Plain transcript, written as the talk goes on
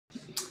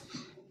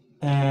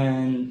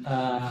And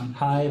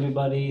hi,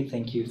 everybody.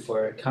 Thank you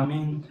for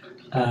coming.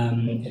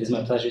 It is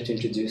my pleasure to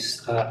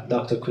introduce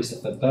Dr.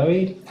 Christopher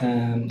Barrie.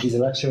 He's a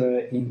lecturer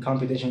in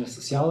computational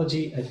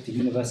sociology at the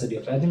University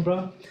of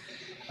Edinburgh.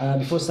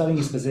 Before starting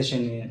his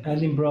position in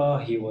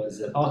Edinburgh, he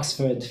was at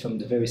Oxford from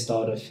the very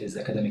start of his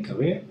academic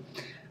career.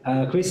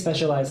 Chris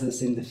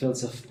specializes in the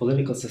fields of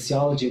political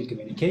sociology and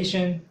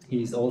communication.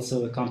 He's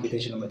also a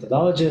computational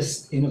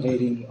methodologist,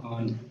 innovating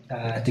on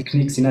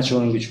techniques in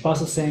natural language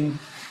processing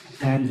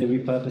and the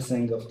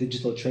repurposing of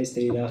digital trace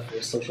data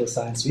for social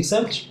science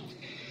research.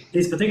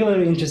 He's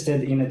particularly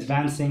interested in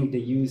advancing the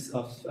use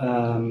of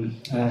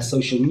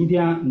social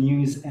media,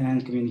 news,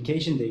 and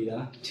communication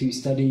data to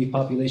study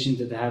populations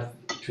that have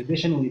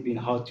traditionally been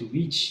hard to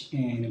reach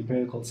in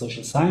empirical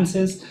social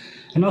sciences,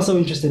 and also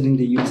interested in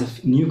the use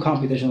of new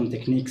computational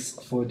techniques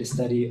for the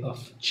study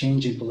of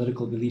change in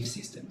political belief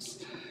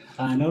systems.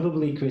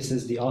 Notably, Chris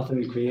is the author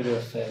and creator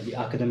of the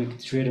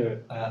academic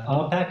Twitter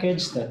R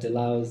package that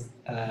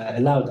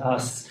allowed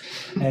us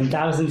and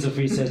thousands of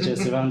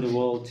researchers around the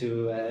world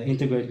to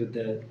integrate with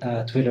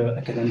the Twitter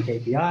academic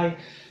API,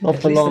 Not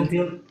at for least long.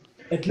 until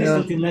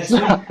Yeah. next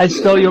week. I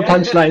stole your Yeah.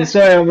 punchline.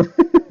 Sorry.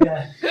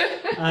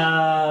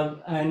 Yeah.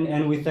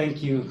 And we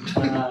thank you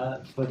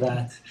for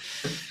that.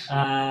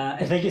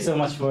 And thank you so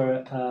much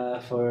for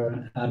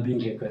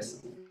being here,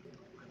 Chris.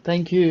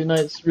 Thank you. No,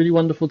 it's really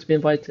wonderful to be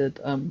invited.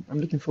 I'm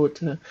looking forward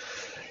to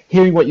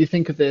hearing what you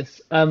think of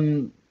this.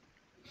 So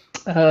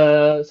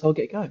I'll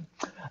get going.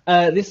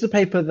 This is a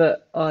paper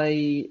that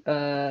I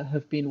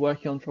have been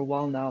working on for a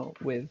while now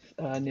with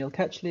Neil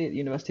Ketchley at the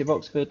University of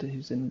Oxford,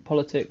 who's in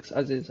politics,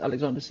 as is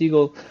Alexander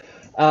Siegel,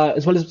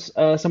 as well as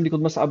somebody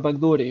called Mus'ab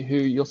Baghdori, who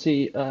you'll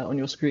see on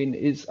your screen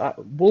is at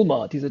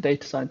Walmart. He's a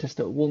data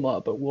scientist at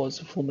Walmart, but was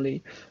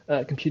formerly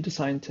a computer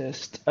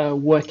scientist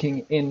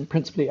working in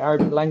principally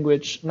Arabic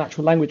language,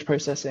 natural language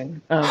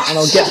processing. And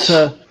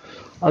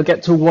I'll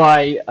get to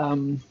why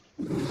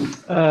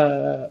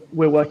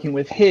we're working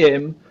with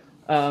him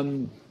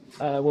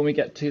when we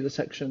get to the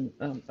section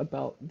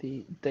about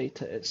the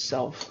data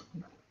itself.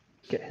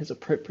 Get his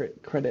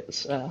appropriate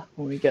credits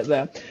when we get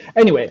there.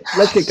 Anyway,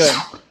 let's get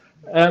going.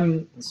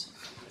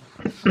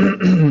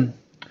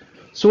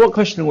 So what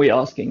question are we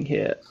asking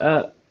here?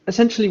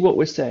 Essentially what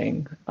we're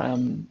saying,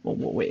 or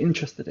what we're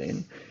interested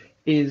in,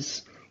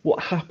 is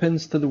what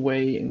happens to the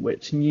way in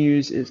which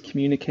news is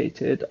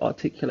communicated,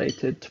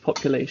 articulated to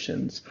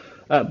populations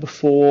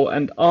before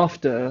and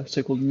after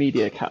so-called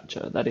media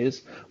capture. That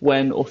is,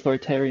 when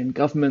authoritarian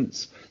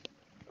governments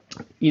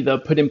either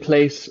put in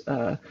place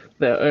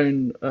their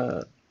own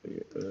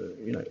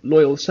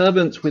loyal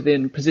servants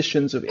within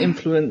positions of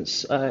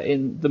influence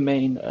in the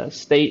main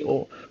state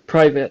or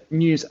private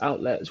news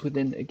outlets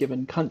within a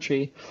given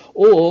country,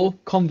 or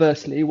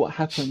conversely, what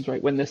happens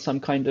right when there's some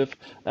kind of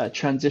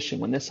transition,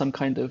 when there's some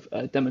kind of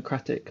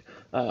democratic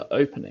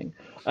opening,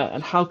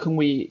 and how can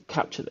we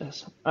capture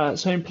this?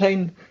 So in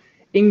plain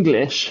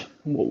English,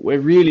 what we're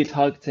really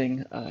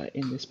targeting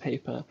in this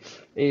paper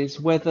is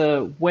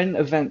whether when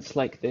events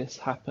like this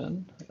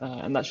happen,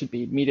 and that should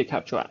be media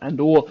capture and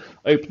or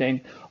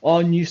opening,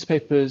 are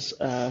newspapers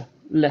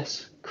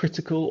less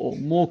critical or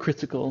more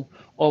critical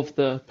of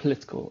the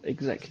political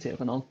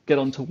executive? And I'll get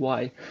on to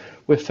why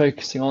we're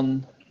focusing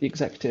on the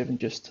executive in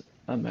just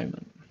a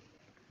moment.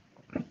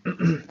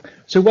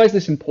 So why is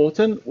this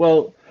important?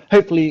 Well,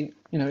 hopefully,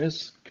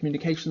 as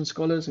communication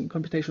scholars and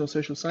computational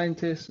social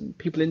scientists and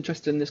people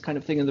interested in this kind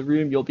of thing in the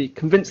room, you'll be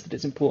convinced that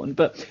it's important.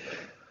 But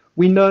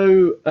we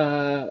know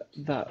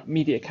that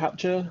media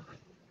capture,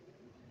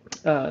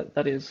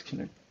 that is,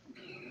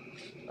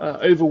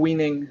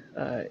 overweening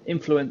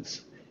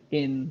influence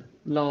in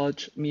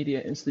large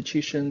media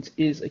institutions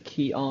is a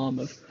key arm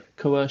of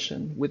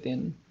coercion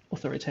within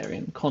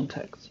authoritarian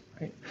contexts.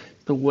 Right?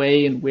 The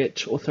way in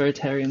which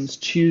authoritarians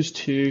choose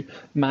to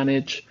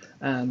manage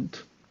and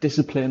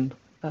discipline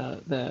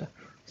their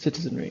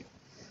citizenry.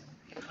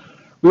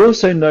 We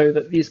also know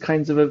that these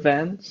kinds of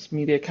events,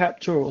 media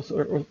capture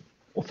or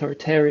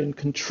authoritarian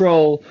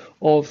control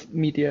of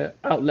media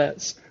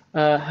outlets,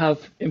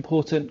 have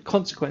important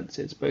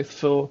consequences, both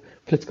for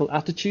political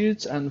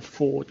attitudes and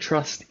for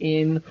trust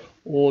in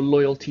or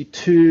loyalty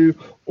to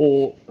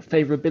or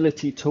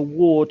favorability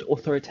toward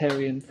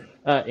authoritarian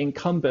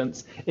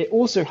incumbents. It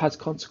also has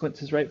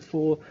consequences, right,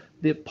 for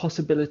the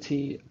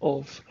possibility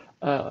of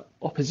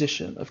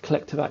opposition, of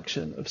collective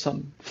action of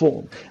some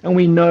form. And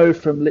we know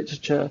from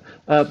literature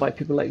by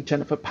people like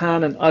Jennifer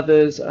Pan and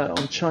others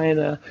on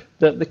China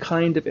that the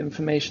kind of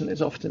information that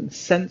is often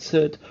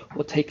censored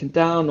or taken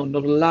down or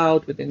not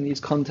allowed within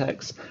these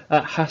contexts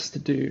has to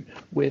do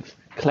with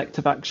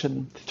collective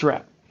action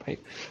threat, right?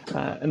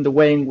 And the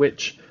way in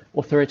which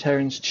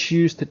authoritarians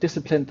choose to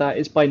discipline that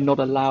is by not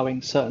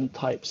allowing certain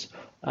types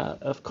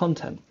of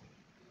content.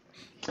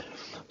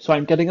 So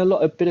I'm getting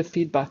a bit of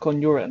feedback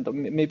on your end.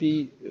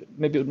 Maybe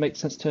it would make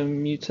sense to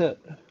mute it,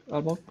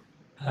 Almog?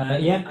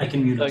 Yeah, I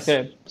can mute us.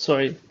 Okay,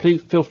 sorry.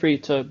 Please feel free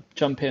to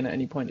jump in at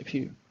any point if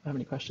you have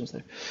any questions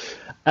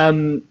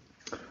though.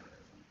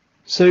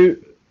 So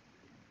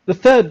the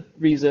third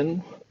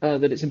reason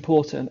that it's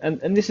important,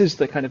 and this is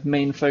the kind of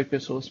main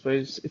focus, or I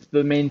suppose it's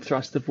the main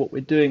thrust of what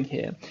we're doing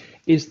here,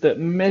 is that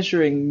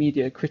measuring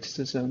media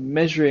criticism,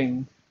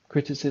 measuring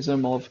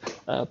criticism of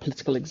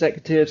political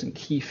executives and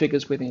key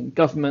figures within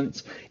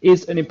governments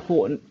is an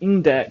important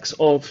index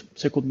of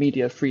so-called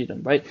media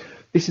freedom, right?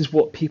 This is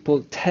what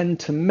people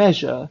tend to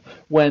measure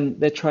when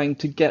they're trying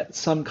to get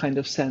some kind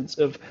of sense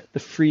of the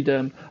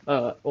freedom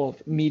of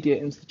media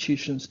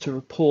institutions to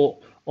report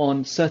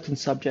on certain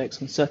subjects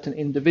and certain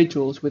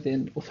individuals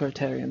within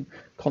authoritarian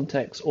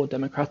contexts or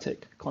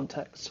democratic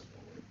contexts.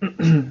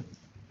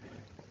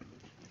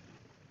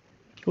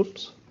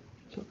 Oops.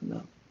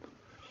 No.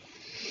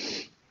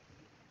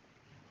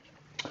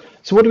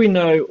 So what do we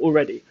know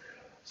already?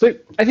 So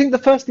I think the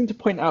first thing to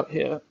point out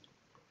here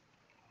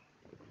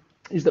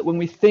is that when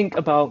we think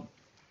about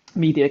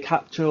media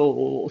capture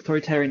or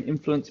authoritarian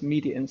influence in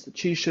media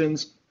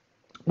institutions,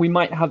 we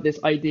might have this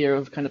idea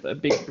of kind of a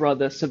big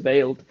brother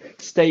surveilled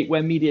state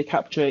where media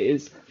capture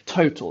is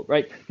total,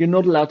 right? You're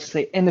not allowed to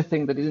say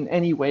anything that is in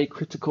any way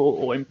critical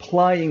or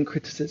implying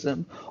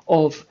criticism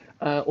of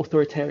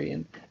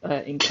authoritarian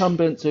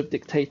incumbents, of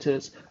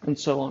dictators, and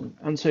so on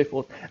and so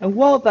forth. And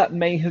while that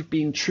may have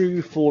been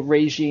true for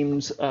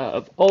regimes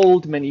of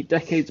old, many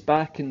decades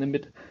back in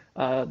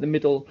the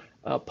middle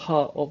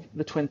part of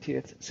the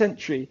 20th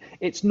century,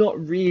 it's not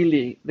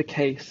really the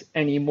case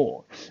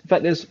anymore. In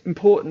fact, there's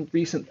important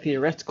recent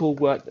theoretical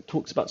work that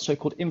talks about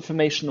so-called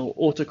informational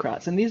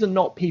autocrats, and these are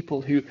not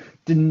people who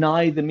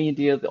deny the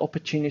media the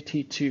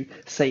opportunity to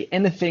say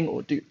anything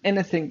or do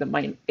anything that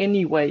might in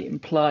any way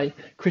imply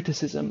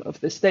criticism of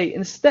the state.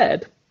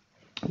 Instead,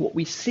 what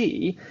we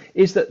see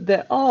is that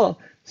there are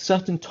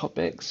certain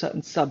topics,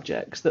 certain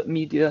subjects that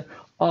media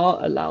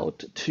are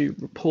allowed to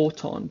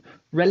report on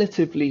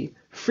relatively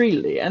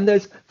freely. And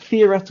there's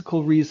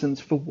theoretical reasons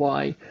for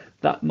why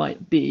that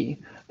might be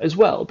as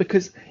well.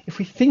 Because if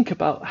we think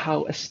about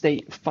how a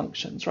state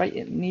functions, right,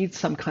 it needs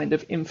some kind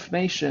of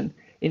information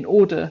in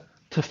order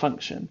to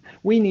function.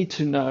 We need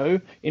to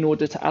know, in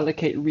order to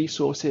allocate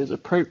resources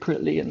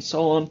appropriately and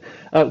so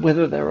on,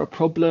 whether there are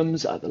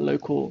problems at the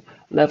local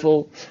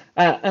level.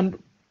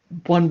 And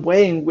one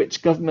way in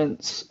which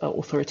governments,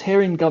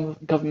 authoritarian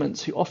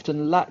governments who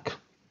often lack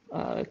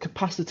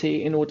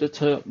capacity in order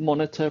to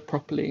monitor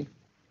properly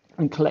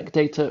and collect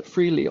data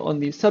freely on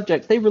these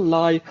subjects, they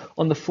rely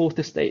on the fourth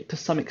estate to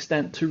some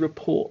extent to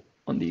report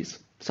on these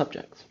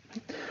subjects.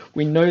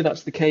 We know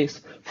that's the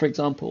case, for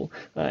example,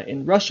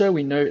 in Russia.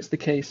 We know it's the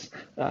case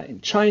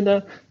in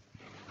China.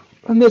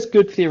 And there's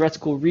good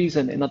theoretical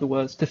reason, in other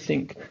words, to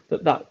think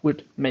that that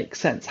would make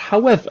sense.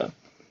 However,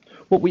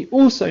 what we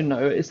also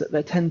know is that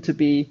there tend to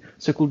be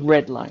so-called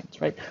red lines,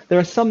 right? There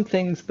are some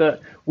things that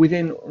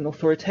within an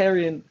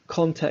authoritarian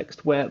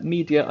context where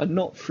media are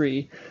not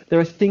free, there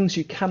are things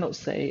you cannot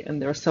say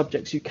and there are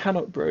subjects you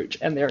cannot broach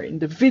and there are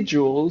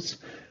individuals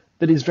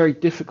that is very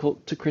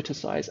difficult to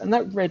criticize. And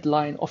that red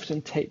line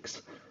often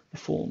takes the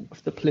form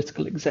of the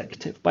political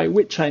executive, by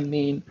which I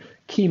mean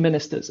key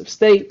ministers of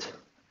state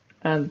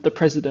and the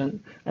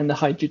president and the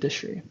high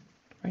judiciary,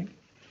 right?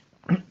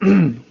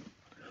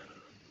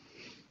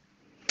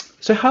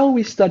 So how are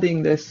we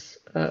studying this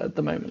at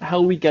the moment? How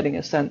are we getting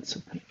a sense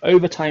of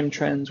over time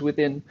trends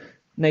within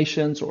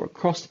nations or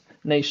across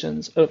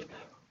nations of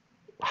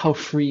how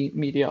free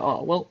media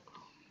are? Well,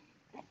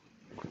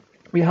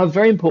 we have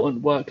very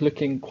important work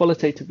looking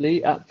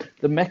qualitatively at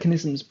the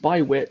mechanisms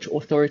by which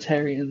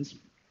authoritarians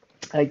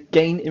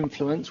gain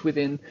influence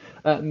within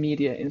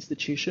media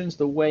institutions,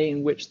 the way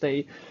in which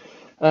they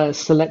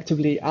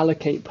selectively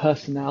allocate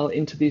personnel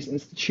into these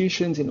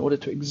institutions in order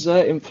to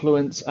exert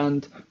influence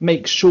and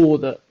make sure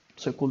that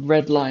so-called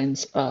red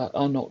lines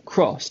are not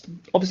crossed.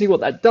 Obviously,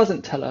 what that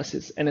doesn't tell us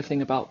is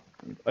anything about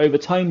over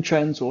time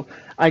trends or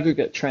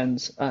aggregate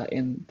trends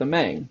in the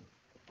main.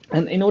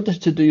 And in order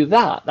to do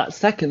that, that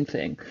second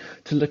thing,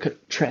 to look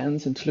at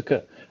trends and to look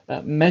at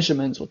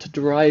measurements or to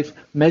derive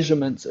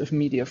measurements of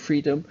media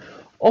freedom,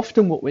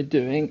 often what we're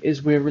doing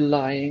is we're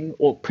relying,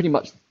 or pretty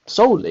much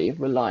solely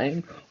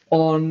relying,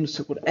 on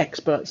so-called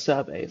expert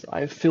surveys.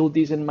 I've filled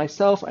these in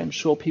myself. I'm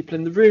sure people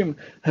in the room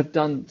have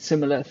done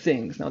similar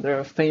things. Now, there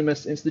are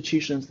famous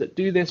institutions that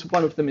do this.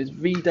 One of them is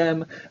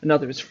VDEM,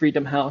 another is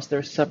Freedom House. There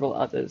are several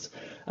others,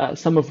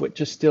 some of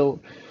which are still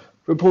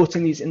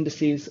reporting these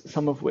indices,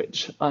 some of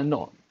which are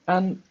not.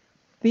 And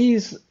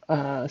these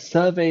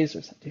surveys are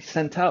essentially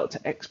sent out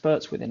to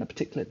experts within a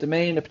particular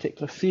domain, a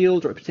particular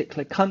field, or a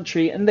particular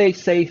country, and they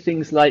say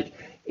things like,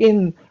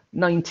 in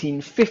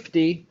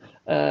 1950,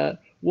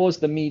 was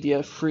the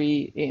media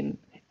free in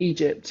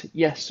Egypt,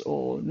 yes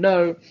or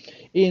no?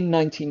 In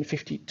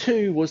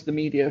 1952, was the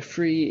media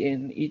free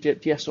in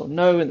Egypt, yes or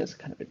no? And there's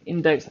kind of an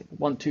index, like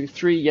 1, 2,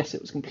 3, yes,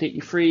 it was completely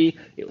free,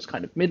 it was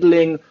kind of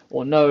middling,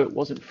 or no, it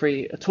wasn't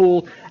free at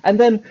all. And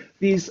then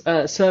these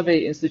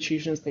survey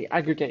institutions, they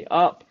aggregate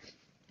up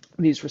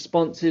these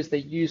responses, they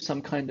use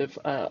some kind of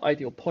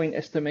ideal point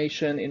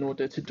estimation in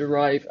order to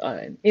derive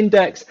an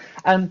index.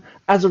 And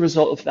as a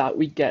result of that,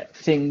 we get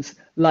things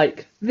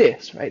like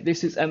this, right?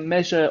 This is a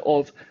measure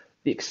of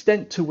the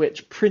extent to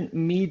which print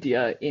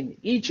media in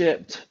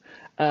Egypt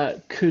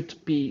could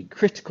be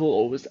critical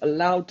or was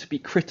allowed to be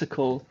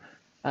critical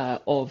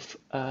of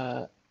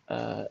the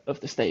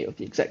state, of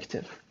the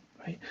executive.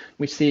 Right?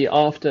 We see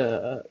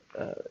after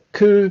a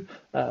coup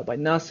by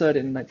Nasser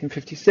in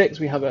 1956,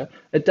 we have a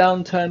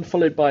downturn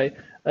followed by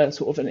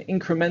sort of an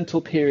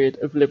incremental period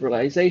of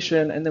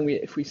liberalization. And then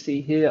if we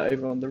see here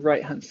over on the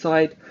right-hand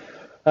side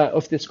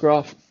of this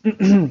graph,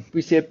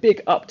 we see a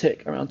big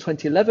uptick around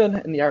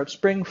 2011 in the Arab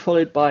Spring,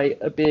 followed by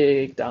a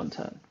big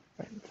downturn,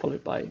 right?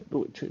 Followed by,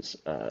 which is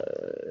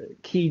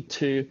key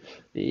to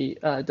the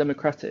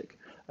democratic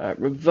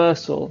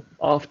reversal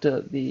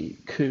after the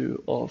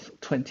coup of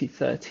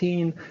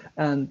 2013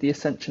 and the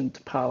ascension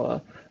to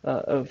power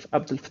of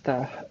Abdel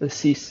Fattah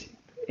al-Sisi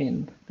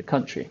in the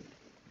country.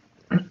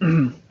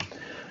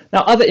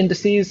 Now, other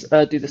indices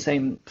do the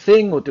same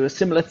thing or do a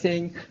similar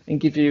thing and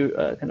give you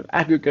a kind of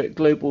aggregate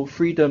global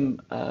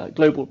freedom,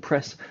 global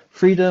press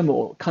freedom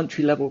or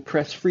country level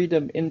press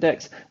freedom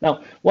index.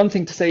 Now, one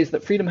thing to say is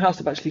that Freedom House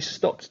have actually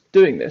stopped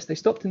doing this. They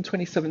stopped in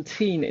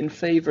 2017 in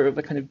favor of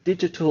a kind of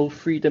digital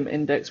freedom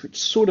index,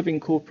 which sort of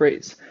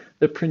incorporates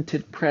the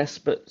printed press,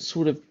 but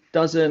sort of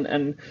doesn't.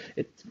 And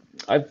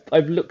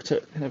I've looked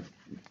at kind of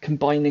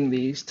combining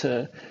these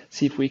to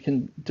see if we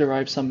can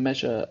derive some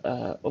measure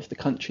of the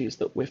countries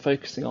that we're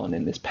focusing on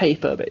in this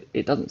paper, but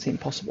it doesn't seem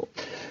possible.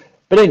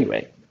 But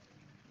anyway,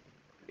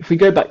 if we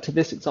go back to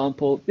this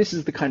example, this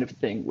is the kind of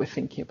thing we're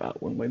thinking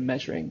about when we're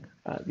measuring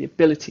the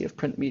ability of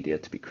print media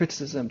to be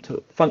criticism,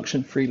 to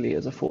function freely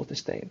as a fourth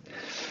estate.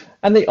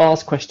 And they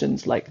ask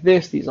questions like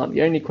this. These aren't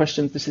the only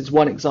questions. This is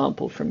one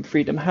example from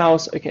Freedom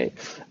House, okay,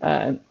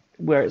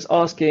 where it's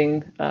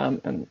asking,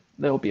 and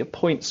there will be a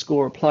point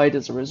score applied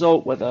as a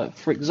result, whether,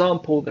 for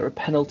example, there are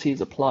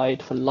penalties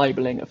applied for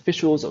libeling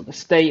officials of the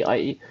state,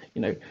 i.e.,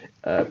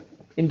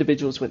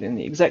 individuals within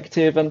the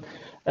executive. And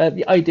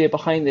the idea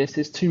behind this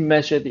is to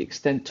measure the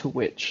extent to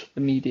which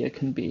the media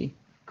can be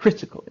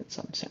critical in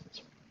some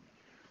sense.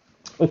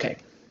 Okay,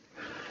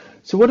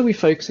 so what are we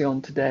focusing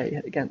on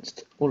today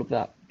against all of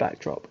that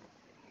backdrop?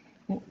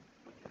 Well,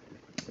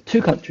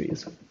 two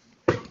countries,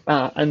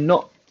 and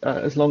not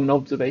as long an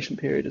observation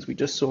period as we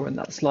just saw in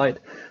that slide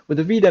with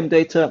the VDEM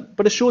data,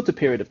 but a shorter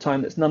period of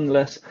time that's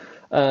nonetheless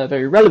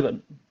very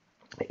relevant.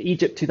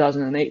 Egypt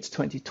 2008 to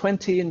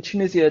 2020 and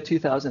Tunisia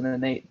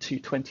 2008 to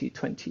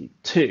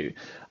 2022.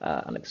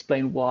 I'll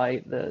explain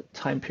why the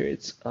time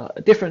periods are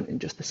different in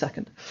just a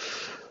second.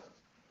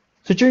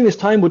 So during this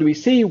time, what do we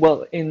see?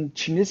 Well, in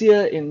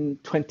Tunisia in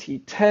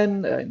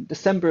 2010, in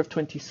December of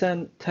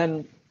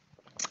 2010,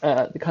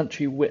 the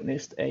country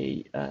witnessed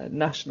a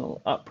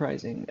national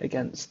uprising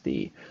against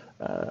the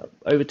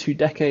over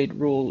 2-decade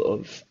rule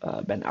of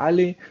Ben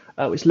Ali,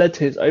 which led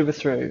to his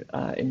overthrow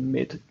in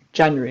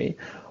mid-January.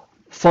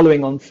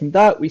 Following on from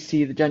that, we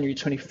see the January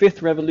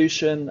 25th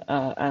revolution,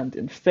 and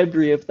in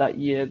February of that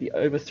year, the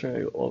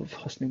overthrow of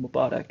Hosni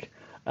Mubarak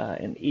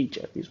in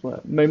Egypt. These were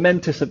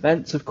momentous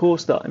events, of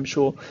course, that I'm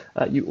sure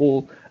you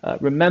all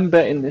remember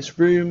in this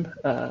room.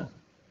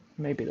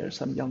 Maybe there are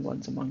some young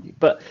ones among you,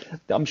 but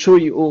I'm sure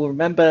you all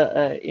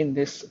remember in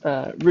this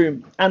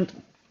room. And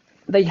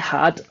they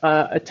had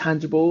a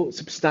tangible,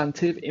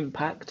 substantive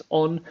impact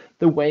on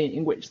the way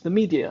in which the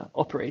media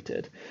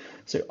operated.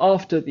 So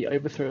after the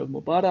overthrow of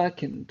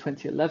Mubarak in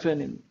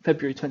 2011, in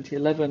February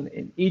 2011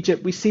 in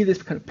Egypt, we see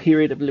this kind of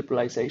period of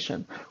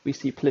liberalization. We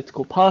see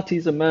political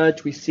parties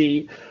emerge. We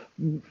see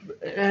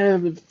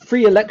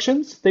free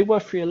elections. They were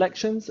free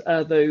elections,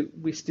 though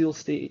we still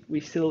see,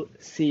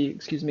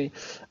 excuse me,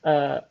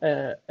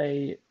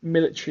 a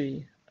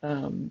military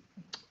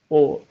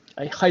or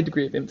a high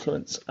degree of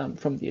influence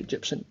from the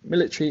Egyptian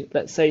military.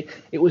 Let's say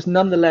it was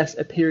nonetheless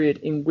a period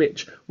in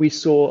which we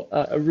saw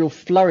a real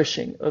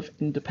flourishing of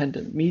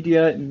independent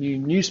media, new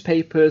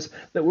newspapers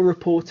that were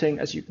reporting,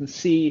 as you can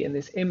see in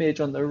this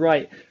image on the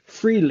right,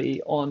 freely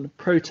on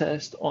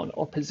protest, on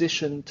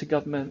opposition to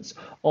governments,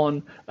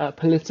 on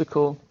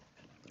political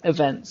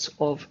events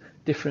of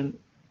different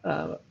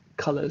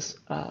colors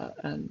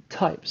and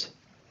types.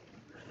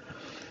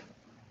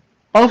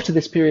 After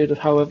this period,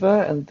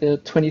 however, and the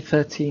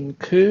 2013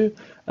 coup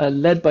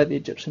led by the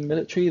Egyptian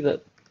military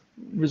that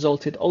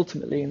resulted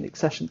ultimately in the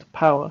accession to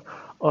power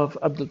of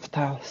Abdel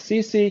Fattah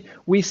al-Sisi,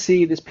 we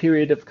see this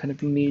period of kind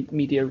of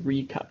media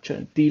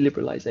recapture,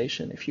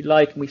 deliberalization, if you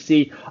like. And we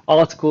see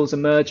articles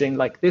emerging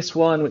like this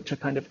one, which are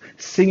kind of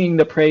singing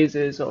the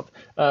praises of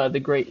the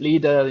great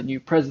leader, the new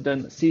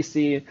president,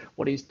 Sisi,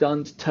 what he's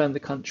done to turn the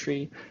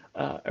country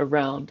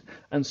around,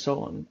 and so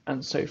on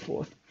and so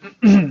forth.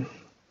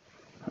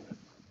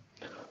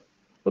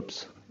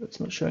 Oops, that's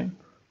not showing.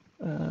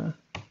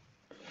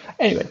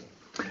 Anyway,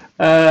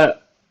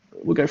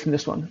 we'll go from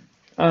this one.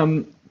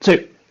 So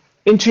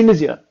in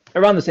Tunisia,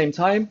 around the same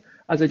time,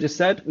 as I just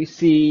said, we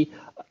see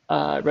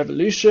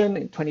revolution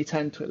in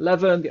 2010 to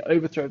 11, the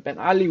overthrow of Ben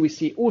Ali. We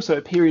see also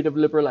a period of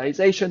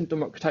liberalization,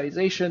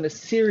 democratization, a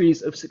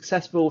series of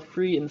successful,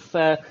 free and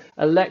fair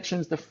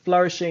elections, the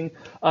flourishing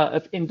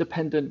of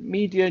independent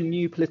media,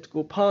 new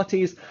political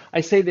parties. I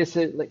say this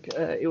like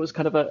it was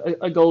kind of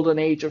a golden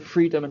age of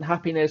freedom and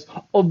happiness.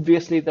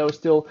 Obviously, there were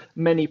still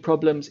many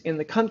problems in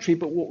the country,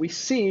 but what we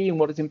see and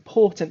what is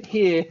important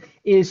here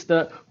is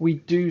that we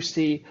do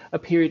see a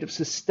period of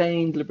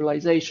sustained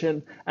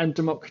liberalization and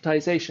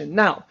democratization.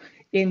 Now,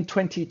 in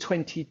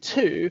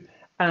 2022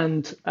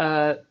 and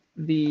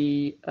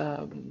the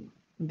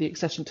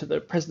accession to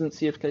the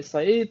presidency of Kais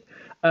Saied,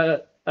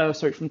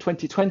 from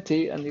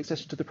 2020 and the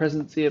accession to the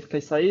presidency of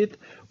Kais Saied,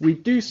 we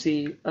do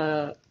see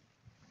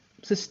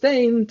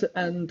sustained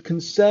and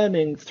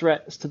concerning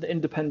threats to the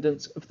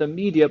independence of the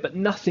media, but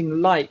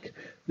nothing like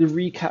the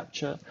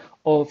recapture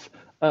of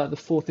the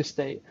fourth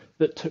estate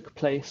that took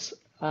place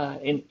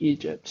in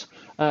Egypt.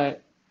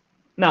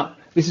 Now,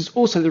 this is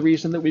also the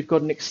reason that we've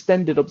got an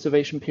extended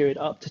observation period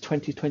up to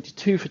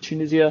 2022 for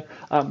Tunisia.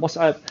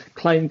 Mossad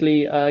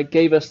kindly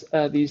gave us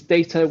these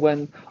data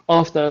when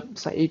after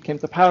Said came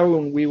to power,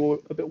 and we were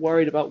a bit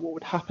worried about what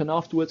would happen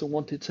afterwards and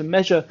wanted to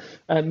measure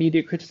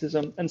media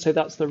criticism. And so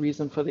that's the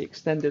reason for the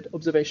extended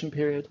observation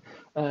period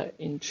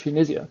in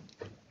Tunisia.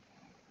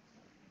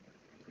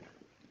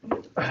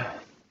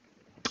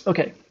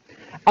 Okay,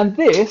 and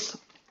this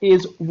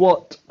is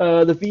what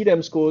the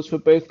VDEM scores for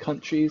both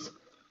countries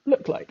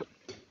look like.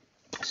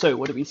 So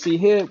what do we see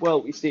here?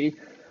 Well, we see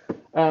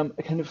a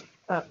kind of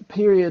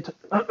period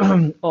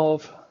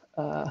of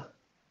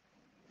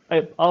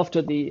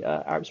after the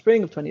Arab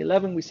Spring of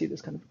 2011, we see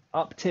this kind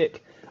of uptick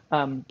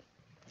and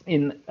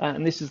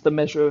this is the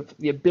measure of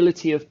the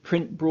ability of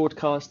print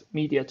broadcast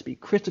media to be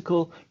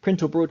critical,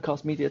 print or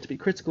broadcast media to be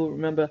critical,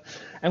 remember,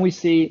 and we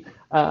see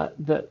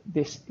that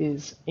this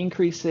is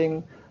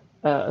increasing.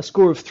 A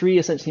score of 3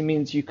 essentially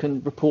means you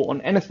can report on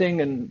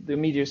anything and the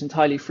media is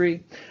entirely free.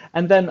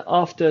 And then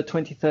after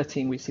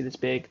 2013, we see this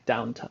big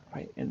downturn,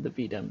 right, in the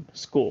VDEM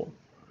score,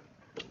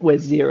 where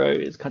 0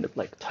 is kind of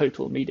like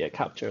total media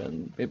capture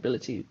and the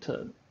ability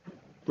to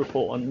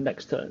report on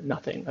next to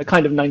nothing, a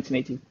kind of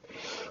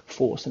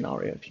 1984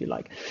 scenario, if you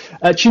like.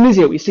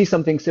 Tunisia, we see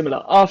something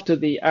similar. After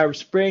the Arab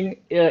Spring,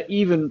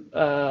 even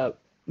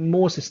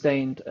more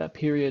sustained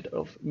period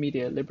of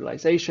media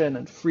liberalization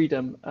and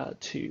freedom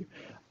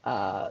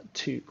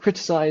to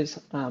criticize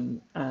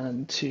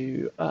and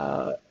to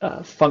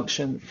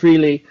function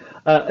freely.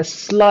 A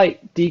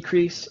slight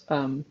decrease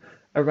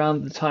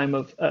around the time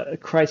of a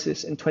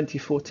crisis in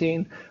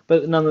 2014,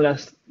 but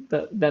nonetheless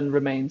that then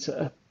remains at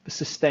a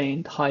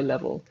sustained high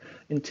level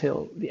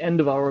until the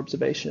end of our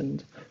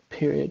observation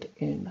period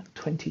in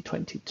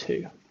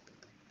 2022.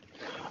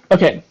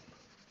 Okay.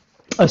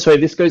 Sorry,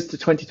 this goes to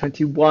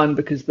 2021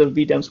 because the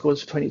VDEM scores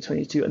for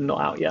 2022 are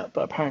not out yet,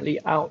 but apparently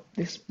out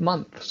this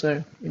month.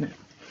 So, you know,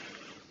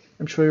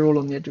 I'm sure you're all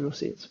on the edge of your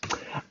seats.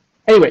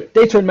 Anyway,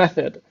 data and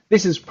method.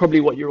 This is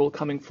probably what you're all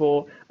coming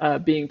for,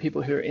 being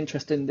people who are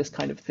interested in this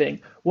kind of thing.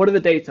 What are the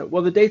data?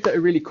 Well, the data are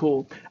really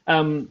cool.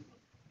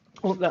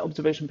 Oh, that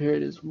observation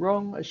period is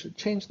wrong. I should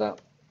change that.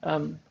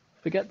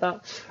 Forget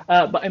that.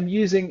 But I'm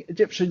using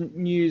Egyptian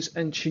news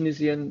and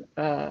Tunisian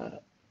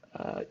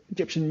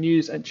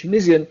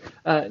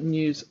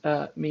news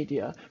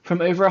media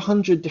from over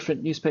 100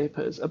 different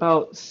newspapers,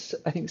 about,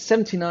 I think,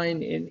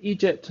 79 in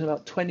Egypt and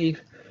about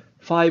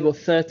 25 or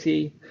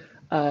 30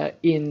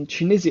 in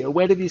Tunisia.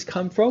 Where do these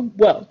come from?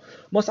 Well,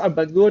 Mossad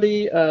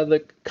Bagdouri,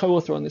 the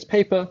co-author on this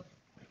paper,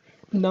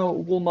 now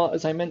at Walmart,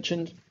 as I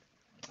mentioned,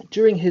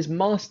 during his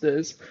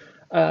master's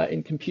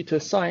in computer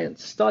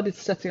science, started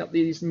setting up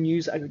these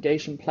news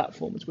aggregation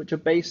platforms, which are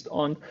based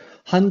on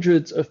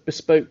hundreds of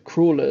bespoke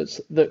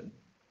crawlers that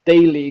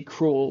daily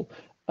crawl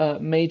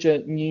major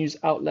news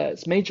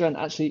outlets, major and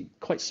actually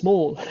quite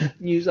small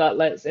news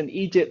outlets in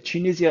Egypt,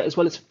 Tunisia, as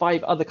well as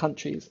 5 other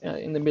countries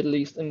in the Middle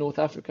East and North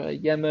Africa,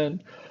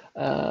 Yemen,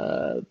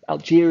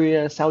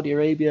 Algeria, Saudi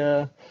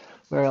Arabia,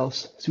 where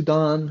else?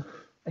 Sudan,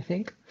 I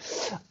think.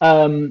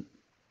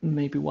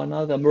 Maybe one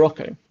other,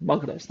 Morocco,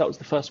 Bangladesh. That was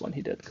the first one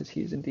he did because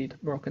he's indeed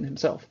Moroccan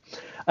himself.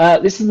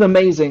 This is an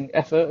amazing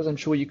effort, as I'm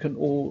sure you can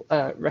all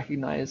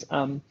recognize.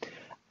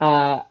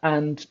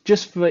 And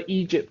just for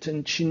Egypt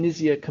and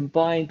Tunisia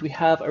combined, we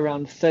have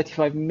around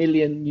 35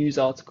 million news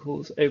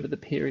articles over the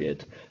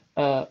period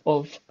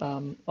of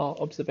our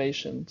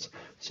observations,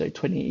 so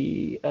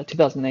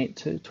 2008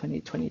 to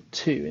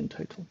 2022 in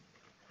total.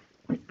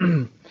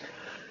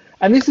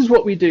 And this is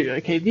what we do.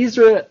 Okay, these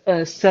are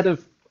a set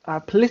of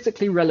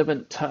politically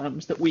relevant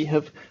terms that we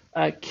have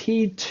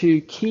keyed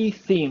to key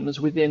themes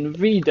within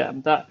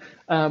VDEM, that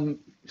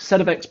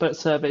set of expert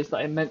surveys that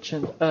I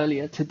mentioned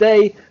earlier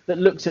today that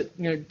looks at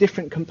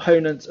different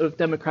components of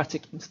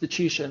democratic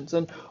institutions.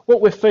 And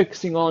what we're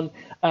focusing on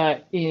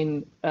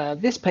in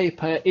this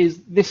paper is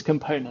this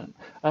component.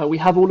 We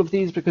have all of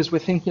these because we're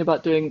thinking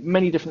about doing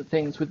many different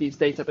things with these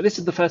data, but this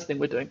is the first thing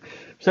we're doing.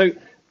 So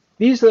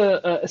these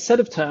are a set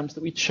of terms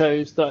that we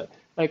chose that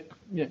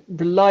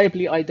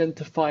reliably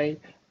identify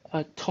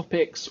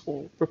topics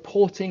or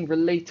reporting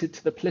related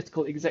to the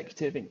political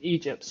executive in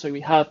Egypt. So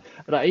we have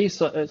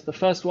Rais as the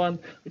first one,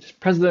 which is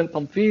President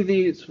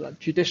Tamfidi, it's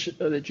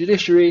the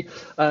judiciary,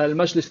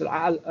 Al-Majlis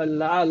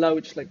Al-A'la,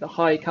 which is like the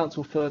High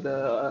Council for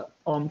the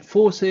Armed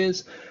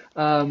Forces,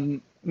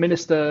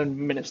 minister and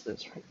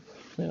ministers, right?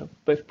 Yeah,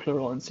 both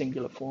plural and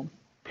singular form.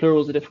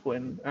 Plurals are difficult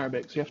in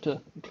Arabic, so you have to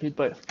include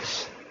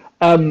both.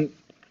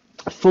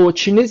 For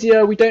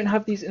Tunisia, we don't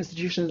have these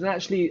institutions, and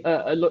actually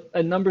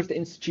a number of the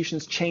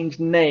institutions changed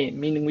name,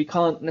 meaning we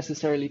can't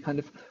necessarily kind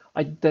of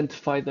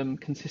identify them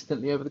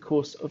consistently over the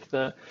course of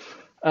the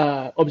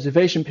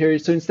observation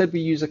period. So instead we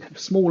use a kind of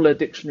smaller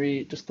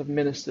dictionary just of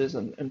ministers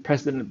and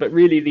president, but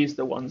really these are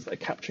the ones that are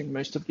capturing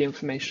most of the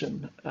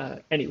information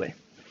anyway.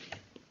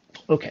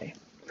 Okay.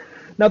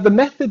 Now the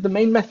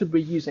main method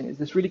we're using is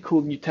this really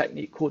cool new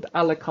technique called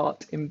a la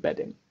carte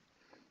embedding.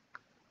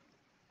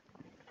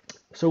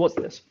 So what's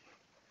this?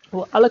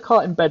 Well, a la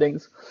carte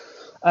embeddings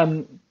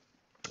are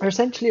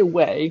essentially a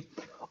way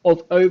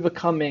of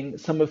overcoming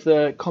some of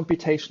the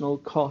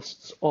computational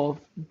costs of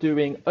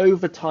doing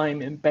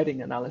overtime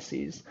embedding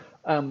analyses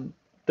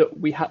that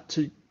we had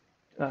to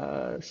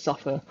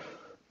suffer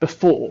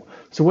before.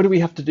 So what do we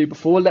have to do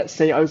before? Let's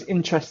say I was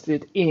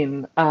interested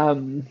in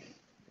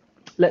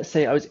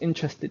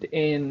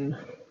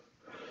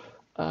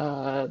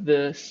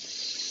the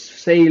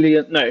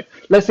salient, no,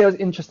 let's say I was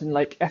interested in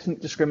like ethnic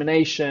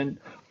discrimination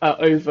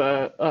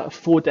over a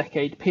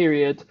 4-decade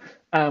period,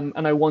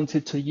 and I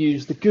wanted to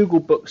use the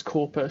Google Books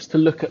corpus to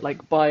look at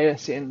like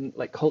bias in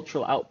like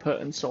cultural output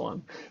and so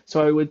on.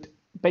 So I would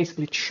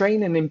basically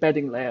train an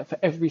embedding layer for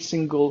every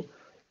single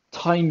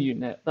time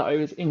unit that I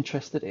was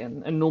interested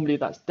in, and normally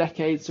that's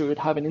decades, so we would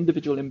have an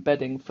individual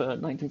embedding for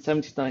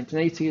 1970 to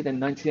 1980, then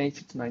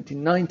 1980 to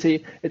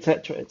 1990,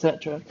 etc.,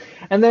 etc.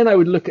 And then I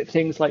would look at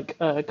things like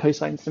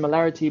cosine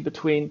similarity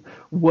between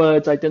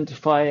words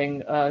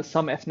identifying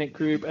some ethnic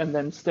group and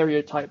then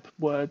stereotype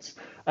words,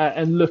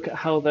 and look at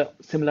how the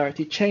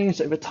similarity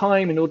changed over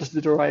time in order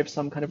to derive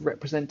some kind of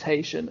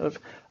representation of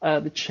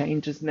the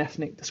changes in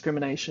ethnic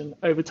discrimination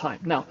over time.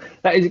 Now,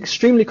 that is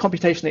extremely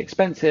computationally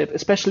expensive,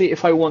 especially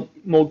if I want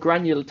more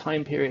granular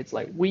time periods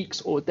like weeks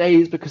or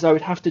days, because I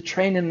would have to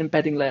train an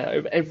embedding layer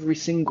over every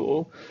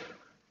single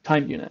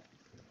time unit.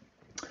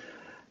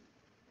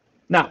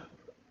 Now,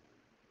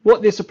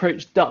 what this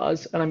approach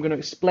does, and I'm going to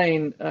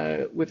explain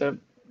with a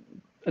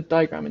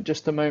diagram in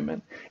just a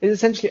moment, it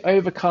essentially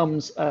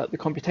overcomes the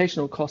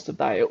computational cost of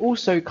that. It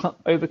also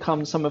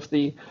overcomes some of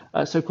the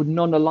so-called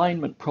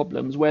non-alignment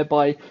problems,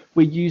 whereby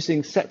we're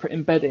using separate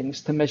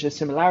embeddings to measure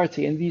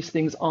similarity, and these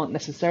things aren't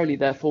necessarily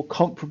therefore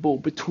comparable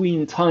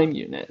between time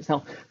units.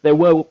 Now, there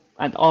were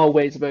and are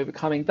ways of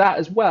overcoming that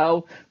as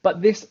well,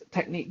 but this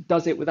technique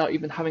does it without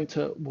even having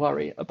to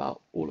worry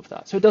about all of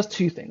that. So it does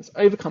two things: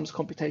 overcomes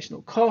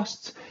computational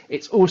costs.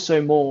 It's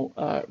also more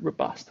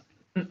robust.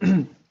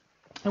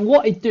 And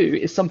what I do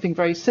is something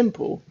very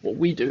simple. What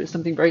we do is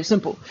something very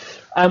simple.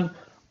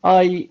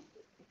 I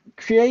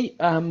create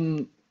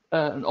an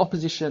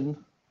opposition,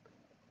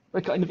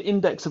 a kind of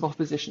index of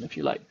opposition, if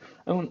you like.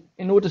 And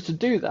in order to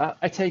do that,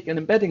 I take an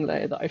embedding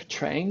layer that I've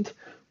trained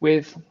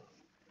with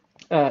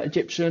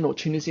Egyptian or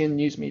Tunisian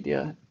news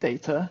media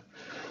data.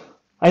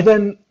 I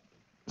then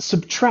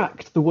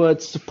subtract the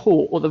word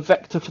support, or the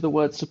vector for the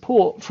word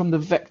support, from the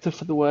vector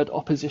for the word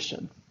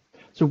opposition.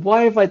 So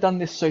why have I done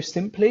this so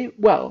simply?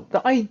 Well,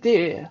 the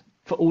idea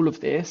for all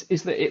of this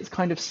is that it's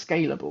kind of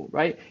scalable,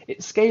 right?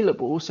 It's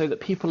scalable so that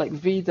people like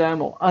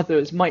VDEM or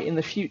others might in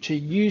the future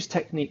use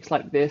techniques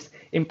like this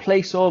in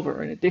place of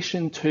or in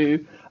addition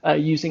to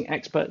using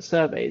expert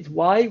surveys.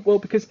 Why? Well,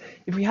 because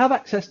if we have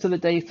access to the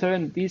data,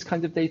 and these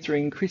kinds of data are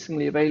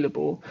increasingly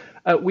available,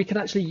 we can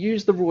actually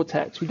use the raw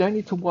text. We don't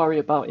need to worry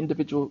about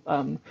individual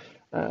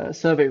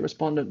survey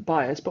respondent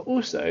bias, but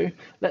also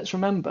let's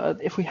remember,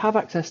 if we have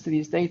access to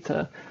these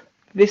data,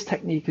 this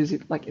technique is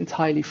like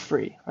entirely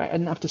free, right? I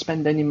didn't have to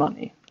spend any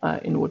money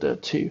in order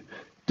to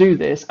do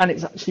this, and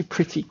it's actually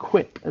pretty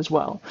quick as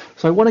well.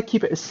 So I want to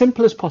keep it as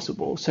simple as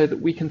possible so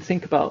that we can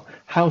think about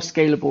how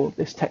scalable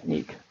this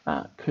technique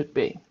could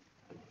be.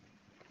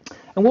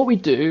 And what we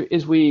do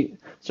is we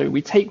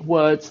take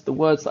words, the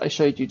words that I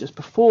showed you just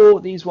before,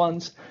 these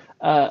ones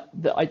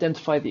that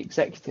identify the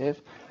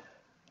executive,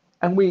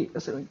 and we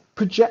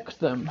project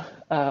them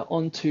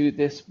onto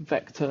this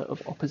vector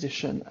of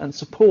opposition and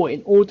support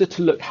in order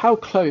to look how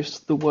close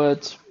the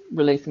words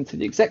relating to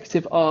the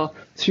executive are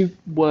to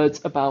words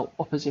about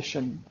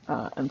opposition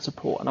and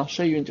support. And I'll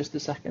show you in just a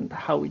second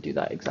how we do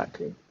that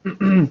exactly.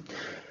 And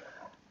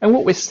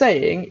what we're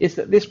saying is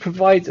that this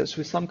provides us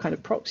with some kind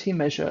of proxy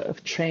measure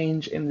of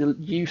change in the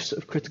use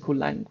of critical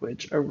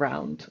language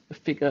around the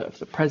figure of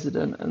the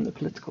president and the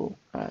political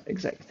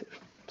executive.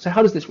 So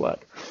how does this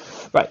work?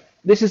 Right.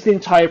 This is the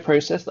entire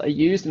process that I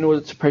used in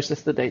order to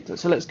process the data.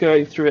 So let's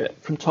go through it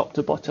from top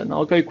to bottom.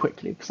 I'll go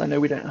quickly because I know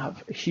we don't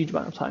have a huge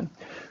amount of time.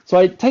 So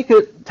I take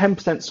a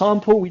 10%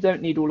 sample. We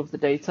don't need all of the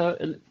data,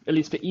 at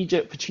least for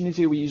Egypt. For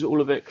Tunisia, we use all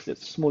of it because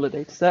it's a smaller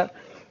data set.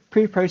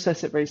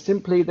 Pre-process it very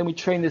simply. Then we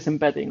train this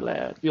embedding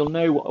layer. You'll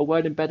know what a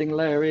word embedding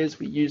layer is.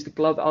 We use the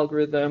glove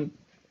algorithm.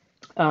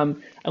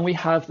 And we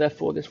have,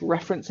 therefore, this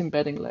reference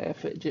embedding layer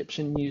for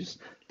Egyptian news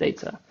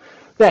data.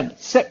 Then,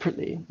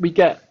 separately, we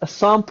get a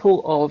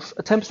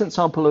 10%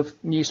 sample of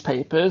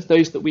newspapers,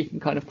 those that we can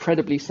kind of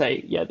credibly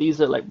say, yeah,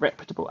 these are like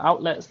reputable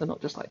outlets, they're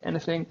not just like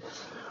anything.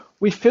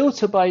 We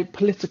filter by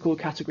political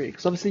category,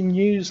 because obviously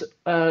news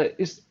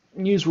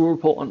will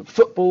report on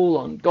football,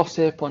 on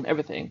gossip, on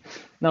everything.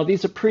 Now,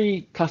 these are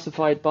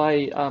pre-classified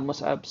by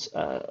Mossad's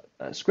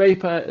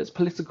scraper as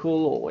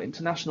political or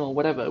international or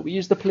whatever. We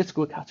use the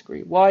political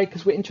category. Why?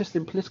 Because we're interested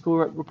in political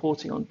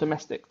reporting on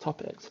domestic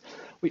topics.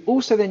 We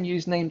also then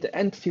use named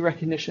entity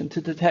recognition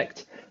to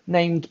detect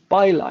named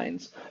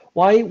bylines.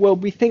 Why? Well,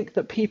 we think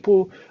that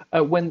people,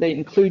 when they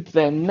include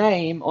their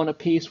name on a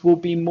piece, will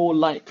be more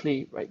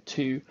likely, right,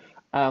 to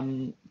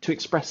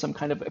express some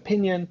kind of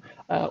opinion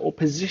or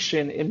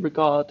position in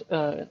regard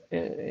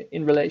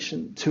in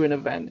relation to an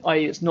event.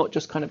 I.e., it's not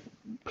just kind of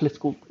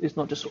political. It's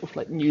not just sort of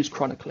like news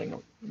chronicling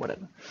or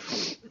whatever.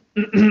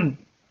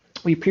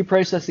 We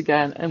pre-process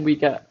again, and we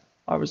get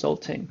our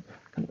resulting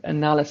kind of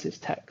analysis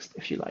text,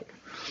 if you like.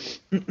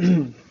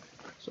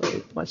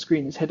 Sorry, my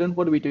screen is hidden.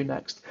 What do we do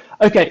next?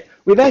 Okay,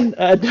 we then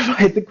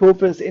divide the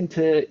corpus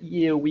into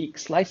year-week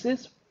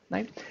slices,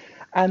 right?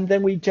 And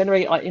then we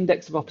generate our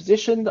index of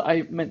opposition that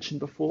I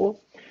mentioned before.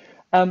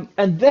 And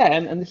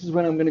this is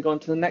when I'm going to go on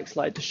to the next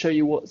slide to show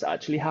you what's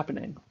actually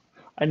happening.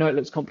 I know it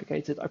looks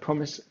complicated. I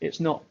promise it's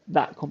not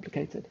that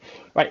complicated.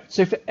 Right,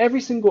 so for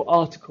every single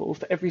article,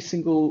 for every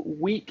single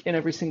week in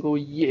every single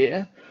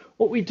year,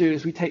 what we do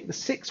is we take the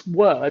 6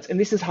 words, and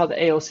this is how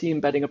the ALC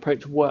embedding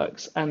approach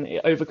works, and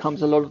it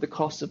overcomes a lot of the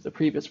costs of the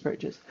previous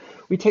approaches.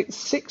 We take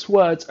 6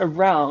 words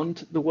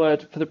around the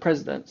word for the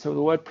president. So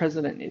the word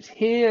president is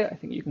here. I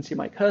think you can see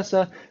my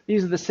cursor.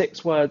 These are the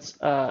 6 words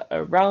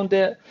around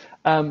it.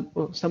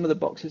 Well, some of the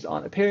boxes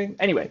aren't appearing.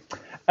 Anyway,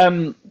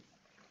 and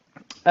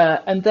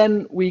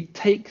then we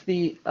take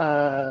the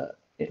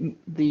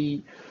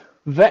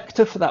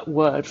vector for that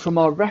word from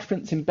our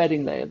reference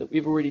embedding layer that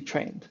we've already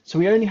trained. So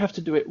we only have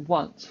to do it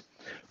once.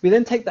 We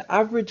then take the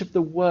average of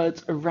the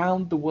words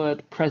around the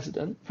word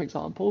president, for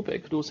example, but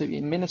it could also be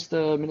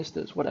minister,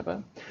 ministers,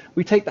 whatever.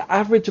 We take the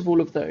average of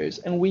all of those,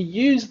 and we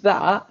use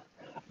that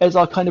as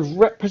our kind of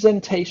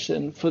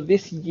representation for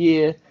this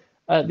year,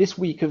 this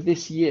week of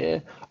this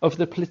year of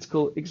the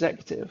political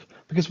executive.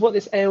 Because what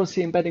this ALC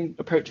embedding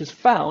approach has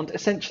found,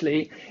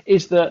 essentially,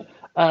 is that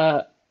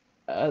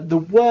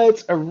the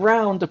words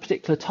around a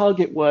particular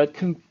target word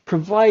can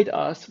provide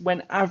us,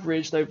 when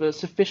averaged over a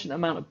sufficient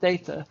amount of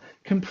data,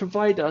 can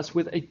provide us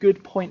with a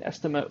good point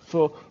estimate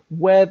for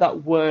where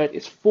that word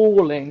is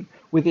falling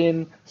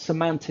within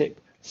semantic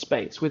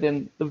space,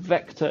 within the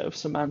vector of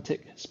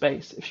semantic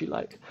space, if you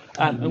like.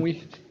 And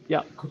we,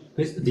 yeah.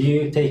 Do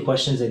you take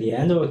questions at the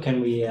end, or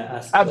can we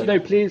ask? No,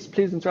 please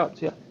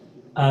interrupt, yeah.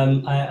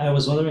 I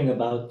was wondering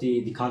about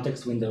the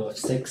context window of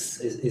 6.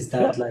 Is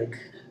that like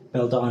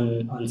built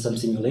on some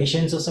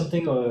simulations or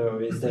something,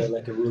 or is there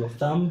like a rule of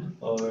thumb?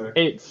 Or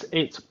it's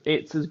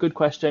a good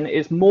question.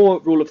 It's more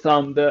rule of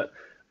thumb that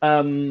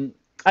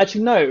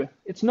actually no,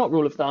 it's not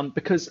rule of thumb,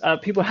 because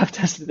people have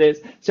tested this.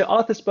 So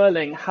Arthur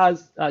Sperling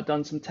has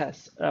done some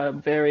tests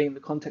varying the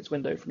context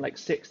window from like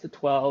 6 to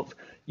 12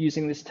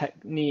 using this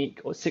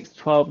technique, or 6 to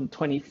 12 and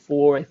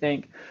 24, I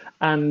think,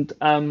 and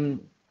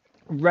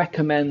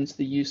recommends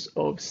the use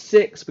of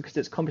 6 because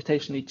it's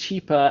computationally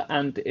cheaper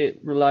and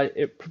it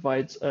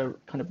provides a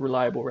kind of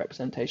reliable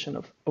representation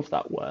of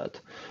that word.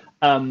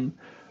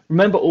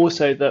 Remember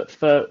also that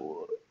for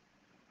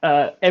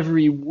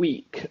every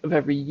week of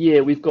every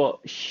year, we've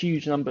got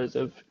huge numbers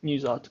of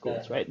news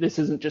articles, right? This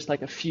isn't just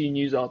like a few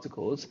news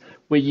articles.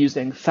 We're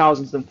using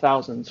thousands and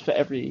thousands for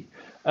every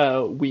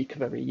week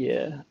of every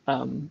year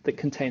that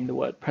contain the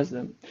word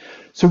president.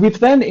 So we've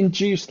then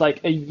induced like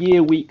a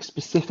year-week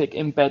specific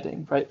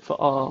embedding, right, for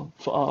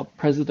our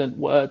president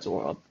words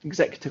or our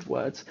executive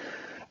words.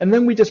 And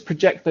then we just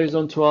project those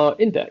onto our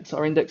index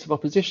of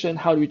opposition.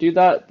 How do we do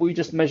that? We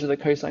just measure the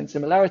cosine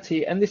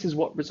similarity, and this is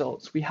what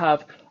results. We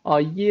have our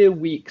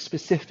year-week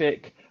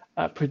specific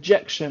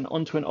projection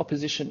onto an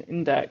opposition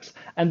index,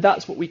 and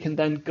that's what we can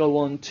then go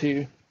on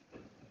to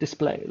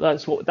display.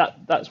 That's what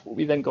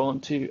we then go on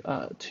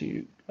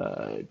to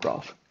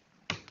graph.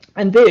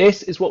 And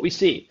this is what we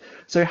see.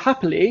 So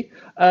happily,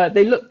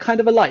 they look kind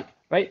of alike,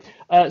 right?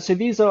 So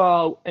these are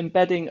our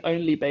embedding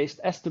only based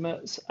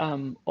estimates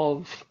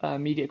of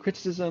media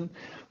criticism.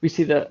 We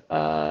see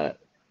that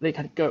they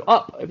kind of go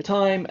up over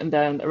time, and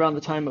then around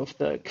the time of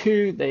the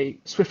coup, they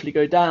swiftly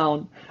go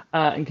down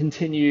and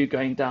continue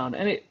going down.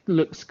 And it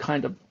looks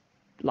kind of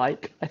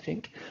like, I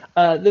think,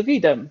 the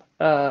VDEM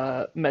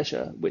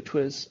measure, which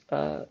was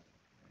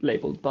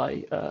labeled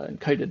by and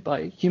coded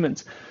by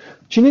humans.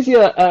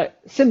 Tunisia,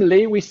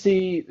 similarly, we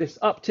see this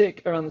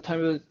uptick around the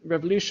time of the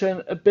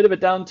revolution, a bit of a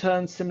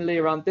downturn similarly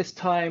around this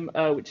time,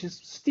 which is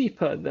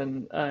steeper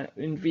than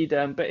in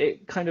VDEM, but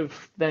it kind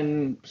of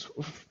then sort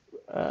of,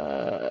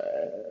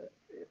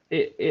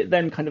 it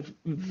then kind of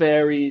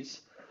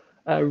varies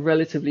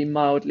relatively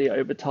mildly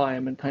over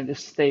time and kind of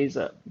stays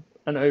at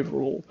an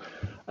overall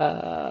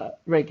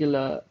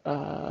regular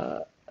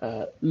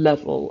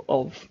level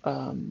of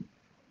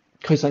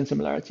cosine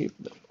similarity of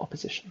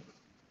opposition.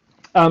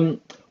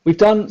 We've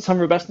done some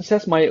robustness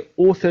tests. My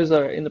authors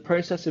are in the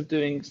process of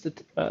doing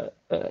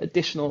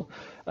additional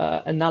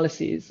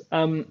analyses.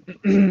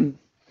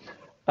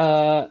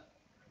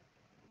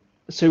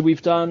 So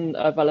we've done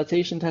a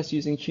validation test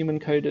using human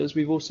coders.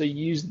 We've also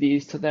used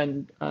these to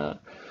then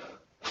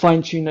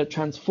fine-tune a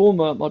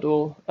transformer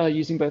model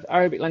using both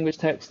Arabic language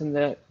text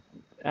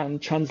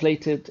and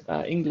translated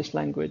English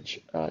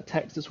language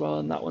text as well,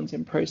 and that one's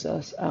in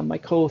process. My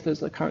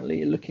co-authors are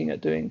currently looking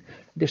at doing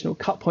additional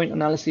cut point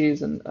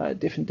analyses and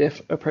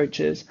diff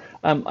approaches.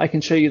 I can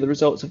show you the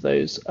results of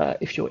those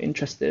if you're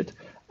interested.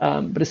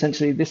 But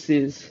essentially, this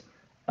is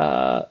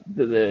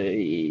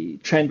the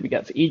trend we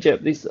get for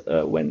Egypt. These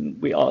when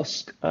we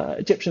ask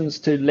Egyptians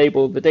to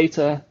label the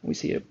data, we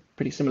see a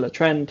pretty similar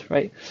trend,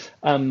 right?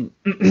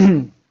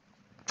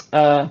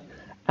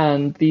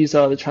 And these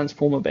are the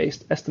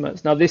transformer-based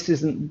estimates. Now, this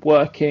isn't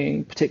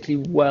working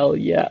particularly well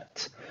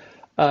yet.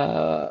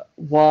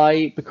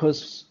 Why?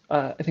 Because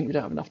I think we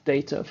don't have enough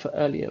data for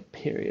earlier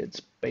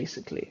periods,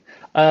 basically.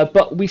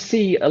 But we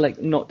see a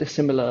not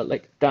dissimilar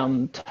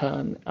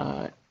downturn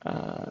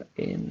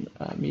in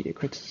media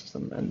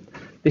criticism, and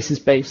this is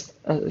based,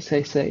 as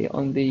I say,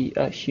 on the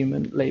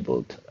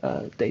human-labeled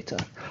data.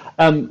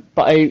 But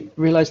I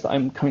realize that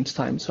I'm coming to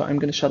time, so I'm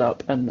going to shut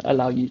up and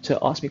allow you to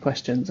ask me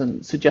questions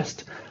and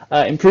suggest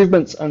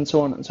improvements and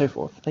so on and so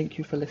forth. Thank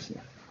you for listening.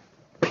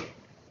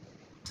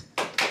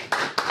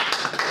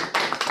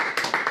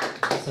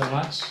 Thanks so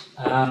much.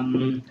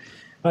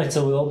 Right,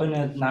 so we'll open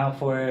it now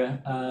for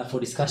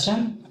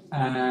discussion,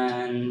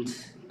 and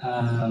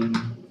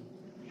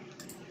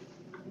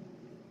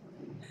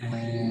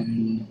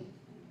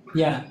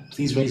yeah,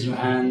 please raise your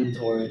hand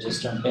or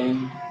just jump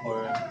in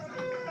or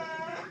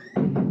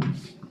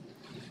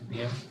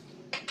here.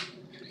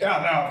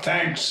 Yeah, no,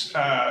 thanks,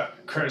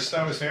 Chris.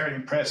 That was very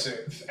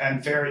impressive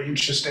and very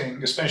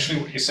interesting, especially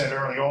what you said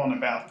early on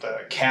about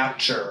the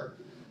capture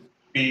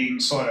being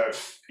sort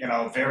of,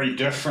 very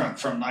different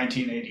from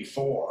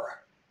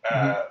 1984.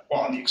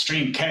 Well, in the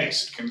extreme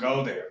case, it can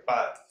go there,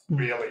 but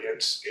really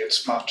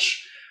it's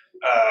much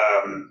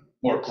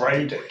more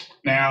graded.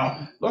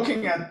 Now,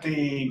 looking at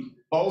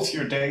both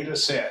your data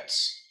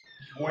sets,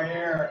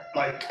 where,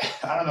 I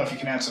don't know if you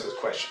can answer this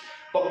question,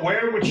 but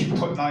where would you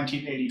put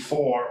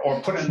 1984,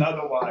 or put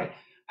another way,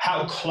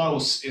 how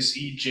close is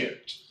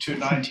Egypt to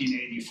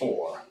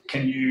 1984?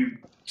 Can you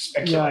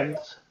speculate?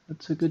 Yeah,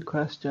 that's a good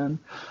question.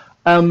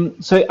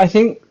 So I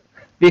think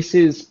this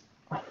is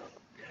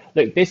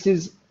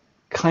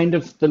kind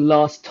of the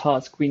last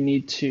task we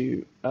need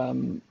to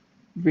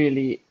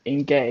really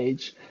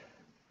engage,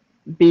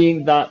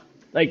 being that,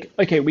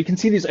 okay, we can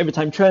see these over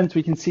time trends,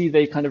 we can see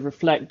they kind of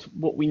reflect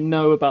what we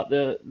know about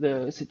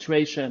the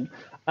situation,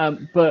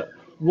 but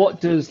what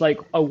does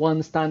a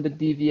one standard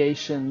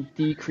deviation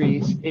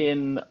decrease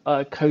in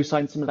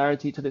cosine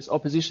similarity to this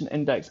opposition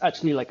index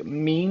actually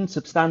mean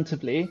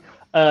substantively?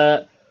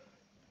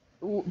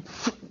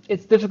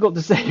 It's difficult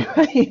to say,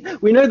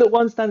 right? We know that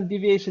one standard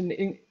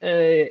deviation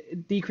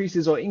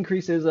decreases or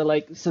increases are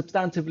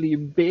substantively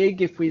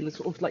big if we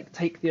sort of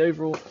take the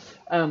overall,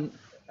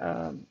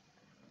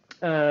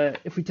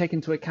 if we take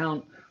into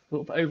account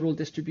sort of overall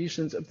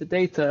distributions of the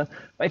data.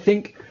 But I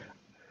think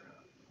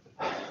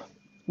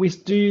we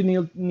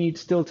do need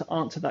still to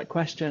answer that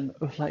question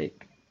of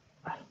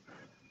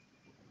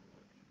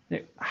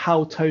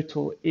how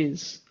total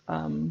is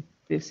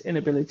this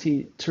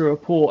inability to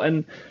report.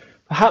 And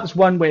perhaps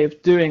one way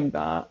of doing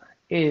that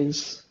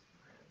is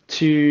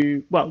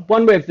to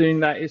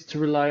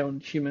rely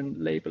on human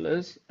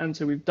labelers. And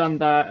so we've done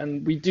that,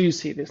 and we do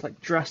see this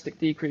drastic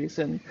decrease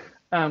in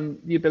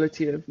the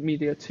ability of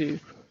media to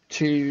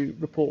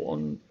report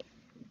on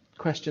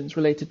questions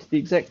related to the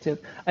executive.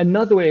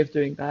 Another way of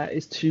doing that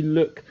is to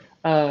look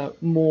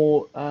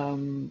more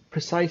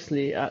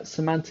precisely at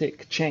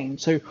semantic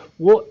change. So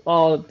what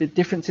are the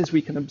differences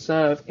we can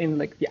observe in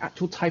the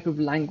actual type of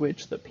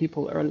language that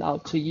people are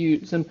allowed to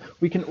use? And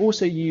we can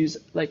also use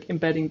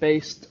embedding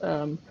based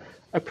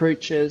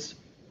approaches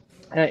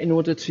in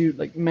order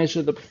to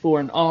measure the before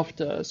and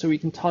after, so we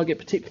can target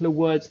particular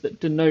words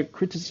that denote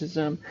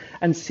criticism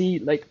and see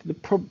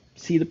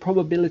the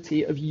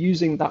probability of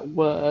using that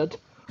word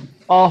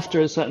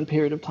after a certain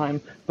period of time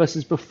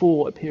versus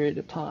before a period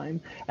of time.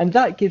 And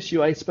that gives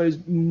you, I suppose,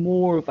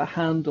 more of a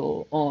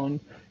handle on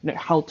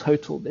how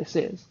total this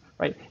is,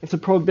 right? If the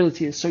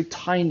probability is so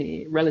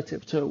tiny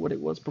relative to what it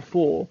was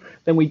before,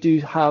 then we do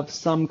have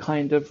some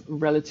kind of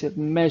relative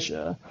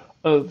measure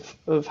of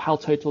how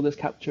total this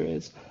capture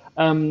is.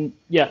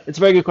 Yeah, it's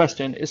a very good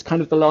question. It's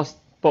kind of the last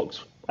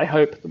box, I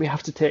hope, that we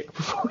have to tick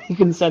before we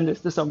can send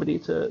this to somebody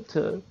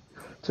to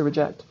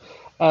reject.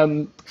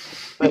 But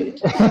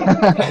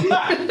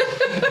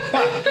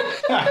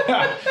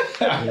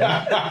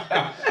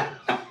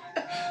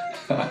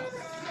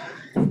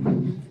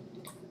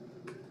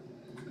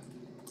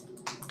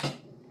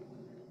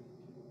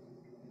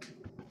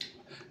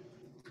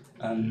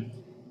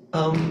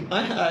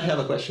I have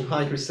a question.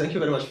 Hi, Chris. Thank you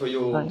very much for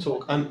your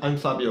talk. I'm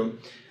Fabio.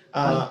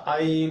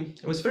 I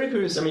was very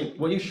curious. I mean,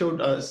 what you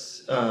showed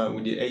us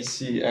with the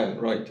ACL,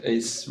 right?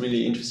 It's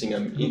really interesting.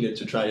 I'm eager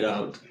to try it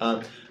out.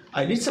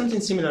 I did something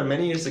similar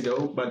many years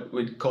ago, but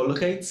with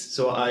collocates.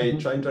 So I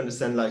tried to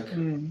understand like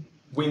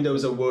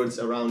windows of words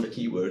around a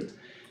keyword.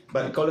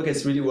 But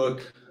collocates really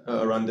work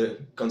around the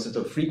concept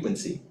of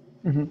frequency.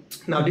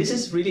 Now, this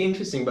is really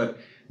interesting, but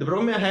the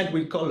problem I had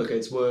with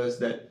collocates was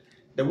that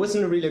there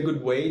wasn't really a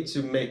good way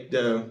to make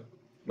the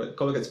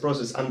collocates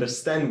process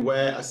understand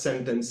where a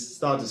sentence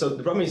started. So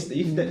the problem is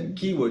if the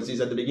keywords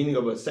is at the beginning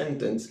of a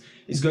sentence,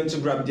 it's going to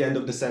grab the end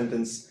of the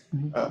sentence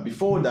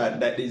before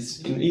that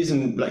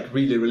isn't like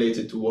really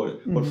related to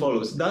what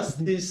follows. Does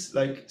this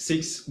like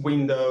six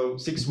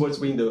words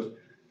window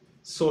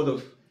sort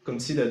of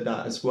consider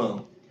that as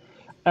well?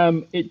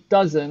 It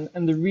doesn't,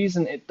 and the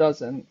reason it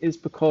doesn't is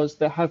because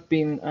there have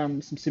been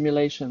some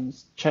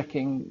simulations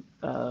checking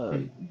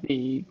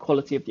the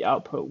quality of the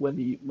output,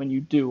 when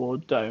you do or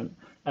don't,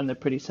 and they're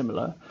pretty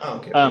similar. Oh,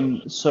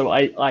 okay. So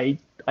I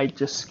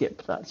just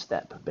skipped that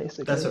step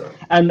basically. That's all right.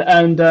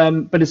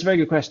 And but it's a very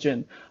good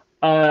question.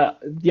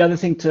 The other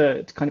thing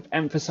to kind of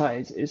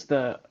emphasize is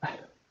that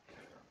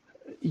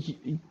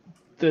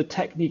the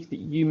technique that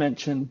you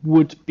mentioned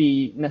would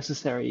be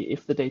necessary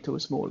if the data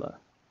was smaller.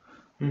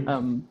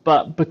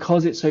 But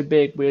because it's so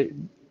big,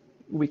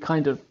 we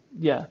kind of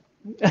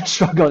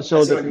shrug our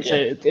shoulders and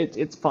say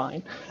it's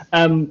fine,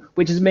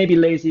 which is maybe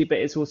lazy, but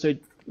it's also,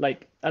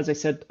 like as I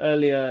said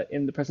earlier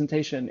in the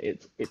presentation,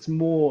 it's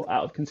more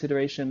out of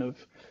consideration of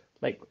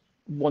like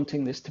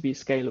wanting this to be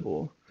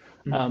scalable.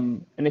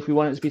 And if we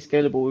want it to be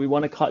scalable, we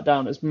want to cut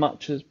down as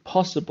much as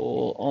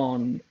possible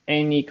on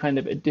any kind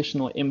of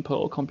additional input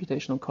or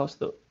computational costs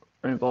that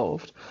are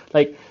involved.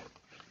 Like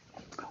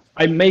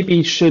I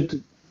maybe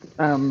should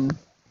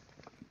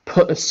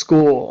put a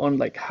score on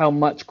like how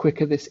much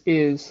quicker this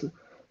is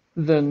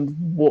than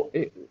what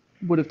it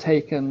would have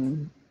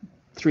taken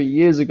 3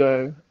 years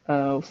ago,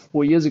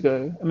 4 years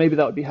ago, and maybe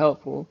that would be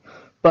helpful.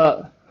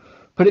 But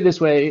put it this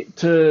way,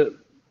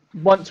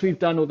 once we've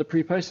done all the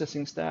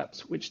pre-processing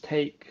steps, which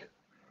take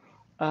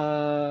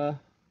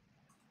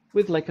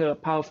with like a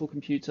powerful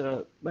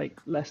computer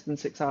like less than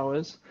 6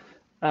 hours,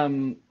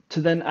 to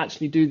then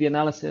actually do the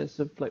analysis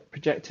of like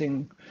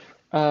projecting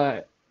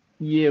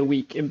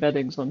year-week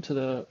embeddings onto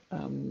the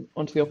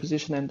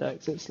opposition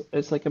index,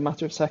 it's like a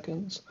matter of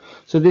seconds.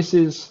 So this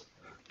is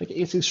like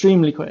it's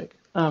extremely quick,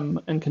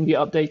 and can be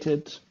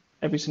updated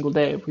every single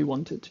day if we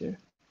wanted to.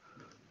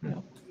 Yeah.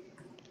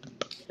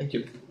 Thank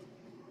you.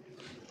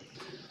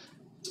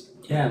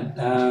 Yeah,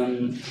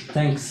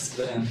 thanks.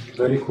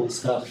 Very cool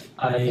stuff.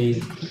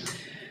 I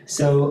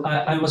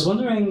was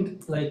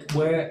wondering, like,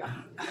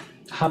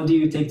 how do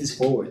you take this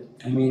forward?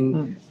 I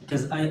mean,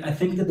 because I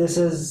think that this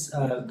is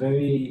a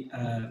very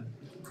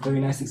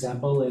nice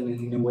example, and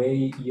in a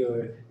way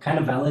you're kind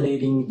of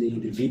validating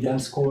the VDEM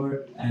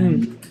score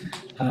and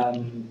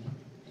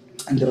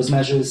those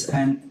measures,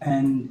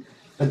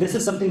 but this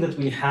is something that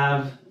we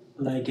have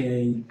like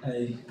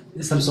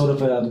some sort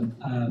of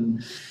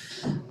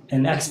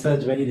an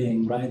expert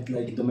rating, right?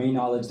 Like domain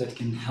knowledge that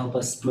can help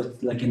us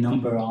put like a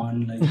number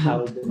on like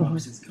how the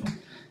democracies go.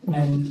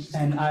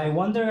 And I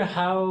wonder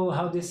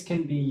how this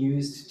can be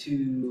used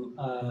to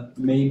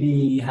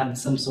maybe have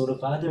some sort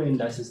of other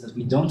indices that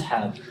we don't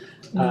have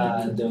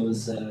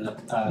those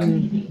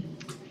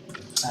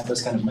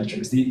kind of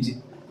metrics.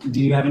 Do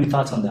you have any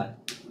thoughts on that?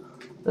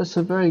 That's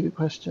a very good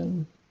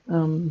question.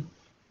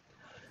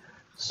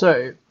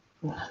 So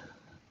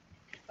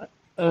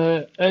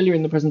earlier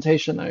in the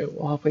presentation,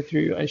 halfway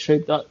through, I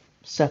showed that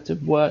set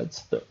of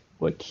words that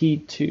were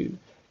keyed to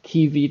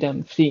key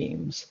VDEM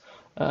themes,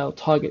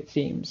 target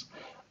themes.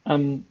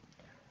 And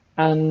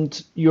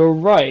you're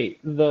right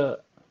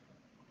that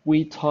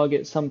we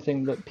target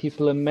something that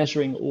people are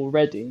measuring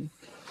already.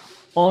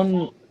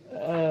 In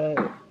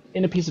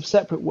a piece of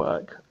separate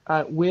work,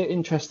 we're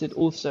interested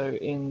also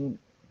in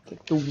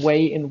the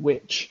way in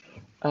which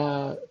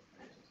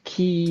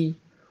key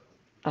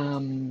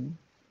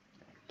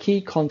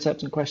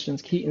concepts and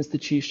questions, key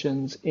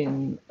institutions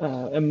in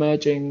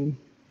emerging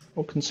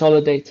or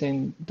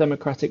consolidating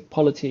democratic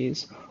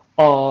polities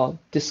are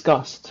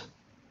discussed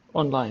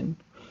online,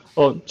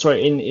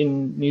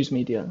 in news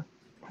media.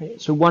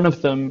 Right? So one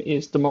of them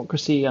is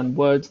democracy and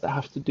words that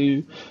have to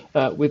do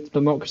with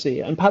democracy.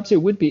 And perhaps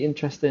it would be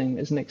interesting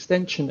as an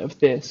extension of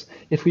this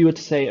if we were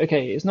to say,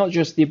 okay, it's not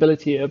just the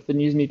ability of the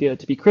news media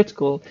to be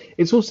critical,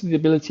 it's also the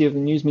ability of the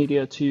news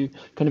media to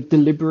kind of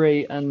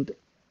deliberate and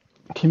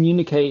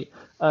communicate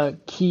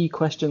key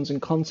questions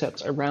and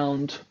concepts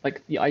around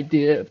like the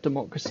idea of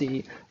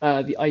democracy,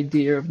 the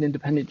idea of an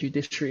independent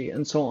judiciary,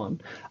 and so on.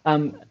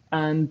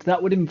 And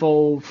that would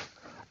involve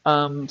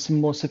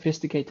some more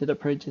sophisticated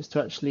approaches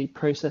to actually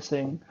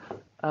processing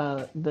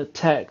the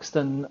text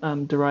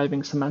and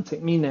deriving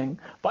semantic meaning.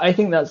 But I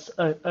think that's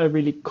a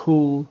really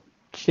cool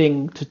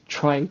thing to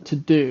try to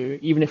do,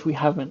 even if we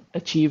haven't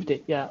achieved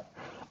it yet,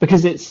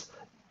 because it's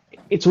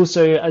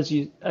also, as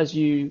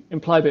you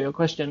imply by your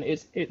question,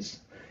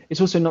 it's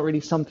also not really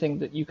something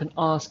that you can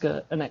ask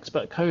an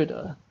expert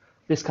coder.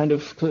 this kind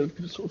of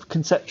sort of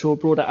conceptual,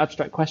 broader,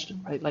 abstract question,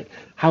 right? Like,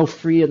 how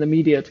free are the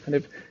media to kind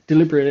of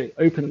deliberate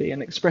openly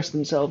and express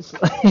themselves,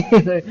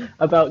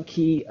 about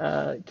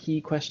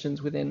key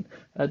questions within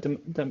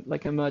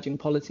like emerging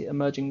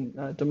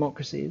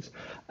democracies.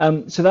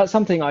 So that's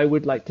something I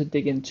would like to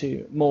dig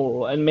into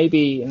more, and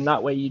maybe in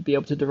that way you'd be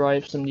able to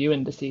derive some new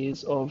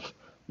indices of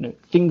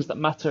things that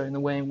matter in the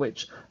way in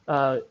which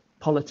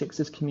politics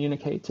is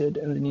communicated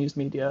in the news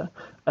media,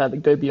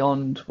 that go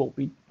beyond what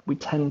we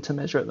tend to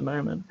measure at the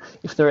moment.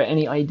 If there are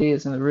any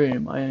ideas in the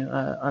room,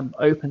 I'm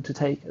open to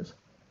takers.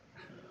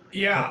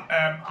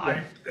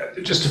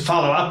 Just to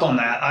follow up on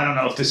that, I don't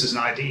know if this is an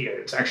idea,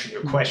 it's actually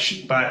a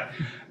question, but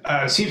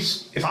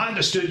seems, if I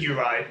understood you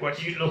right,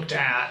 what you looked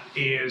at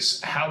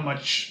is how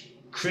much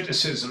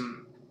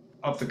criticism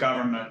of the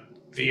government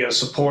via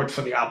support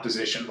for the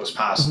opposition was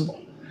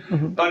possible.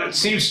 But it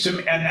seems to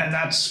me, and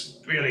that's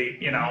really,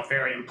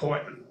 very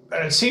important.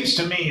 But it seems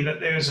to me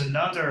that there's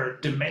another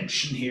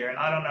dimension here, and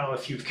I don't know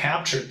if you've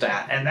captured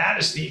that, and that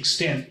is the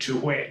extent to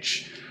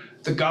which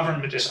the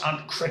government is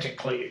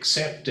uncritically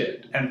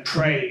accepted and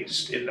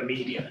praised in the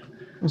media.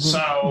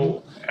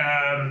 So,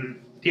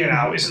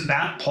 isn't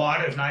that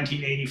part of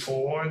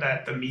 1984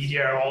 that the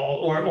media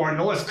or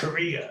North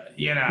Korea,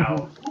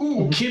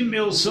 ooh, Kim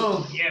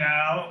Il-sung,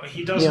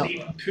 he doesn't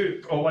even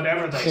poop, or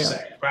whatever they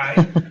say,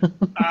 right?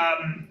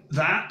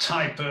 That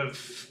type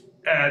of,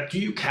 do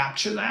you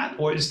capture that,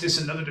 or is this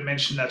another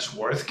dimension that's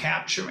worth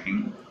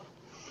capturing?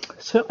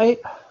 So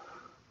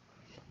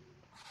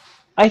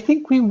I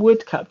think we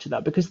would capture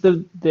that, because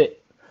the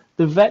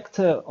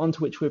vector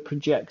onto which we're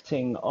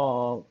projecting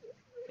our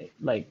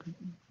like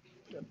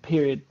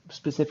period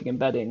specific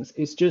embeddings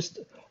is just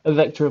a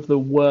vector of the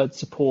word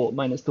support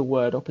minus the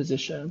word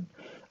opposition,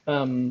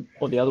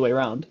 or the other way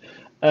around.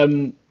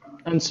 And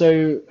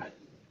so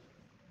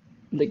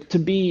like to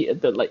be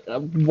the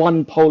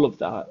one pole of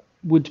that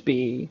would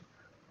be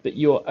that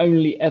you're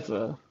only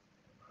ever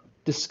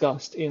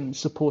discussed in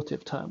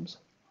supportive terms.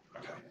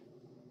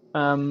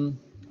 But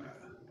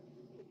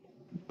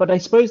I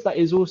suppose that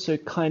is also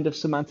kind of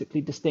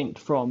semantically distinct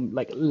from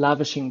like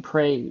lavishing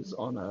praise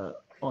on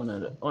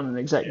an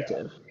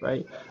executive,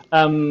 right?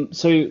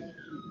 So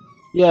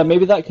yeah,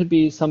 maybe that could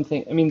be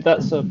something. I mean,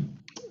 that's a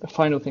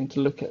final thing to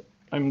look at.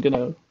 I'm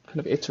gonna kind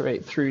of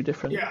iterate through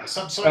different.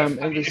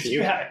 If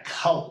you had a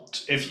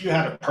cult, if you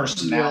had a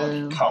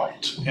personality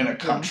cult in a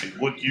country,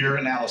 would your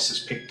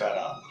analysis pick that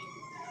up?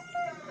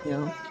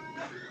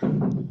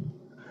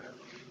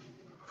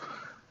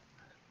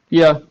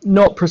 Yeah,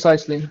 not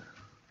precisely.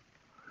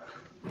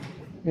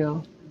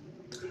 Yeah.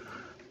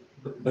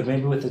 But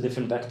maybe with a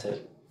different vector.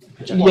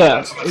 Yeah,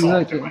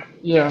 exactly.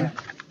 Yeah.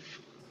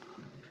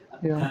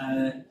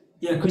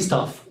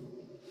 Christoph.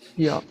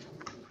 Yeah.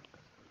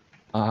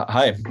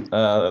 Hi.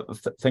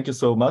 Thank you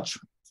so much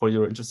for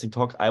your interesting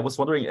talk. I was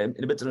wondering a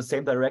bit in the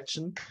same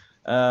direction,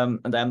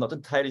 and I'm not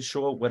entirely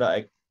sure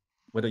whether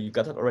you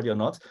got it already or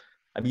not.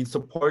 I mean,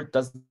 support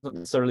doesn't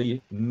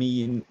necessarily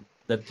mean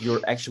that you're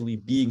actually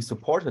being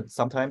supported.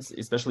 Sometimes,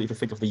 especially if you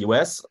think of the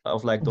US,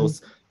 of like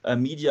those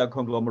media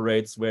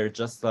conglomerates where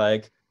just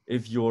like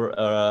if you're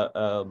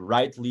a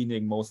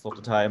right-leaning most of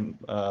the time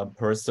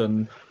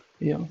person,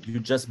 you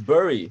just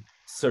bury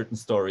certain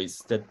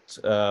stories that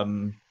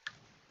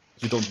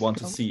you don't want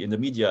to see in the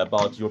media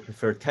about your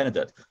preferred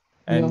candidate.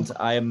 And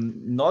I'm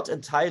not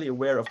entirely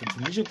aware of the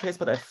Tunisian case,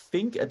 but I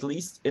think at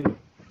least in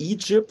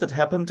Egypt that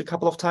happened a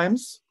couple of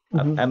times.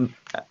 I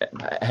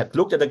had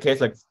looked at the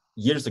case like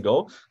years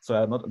ago, so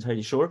I'm not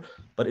entirely sure.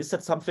 But is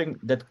that something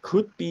that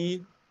could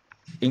be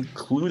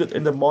included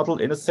in the model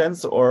in a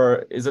sense,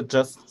 or is it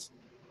just,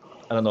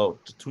 I don't know,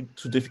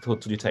 too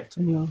difficult to detect?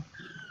 Yeah,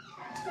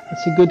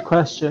 it's a good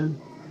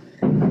question.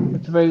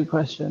 It's a very good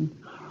question.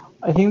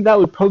 I think that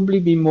would probably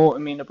be more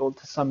amenable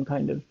to some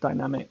kind of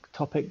dynamic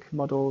topic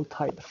model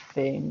type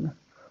thing.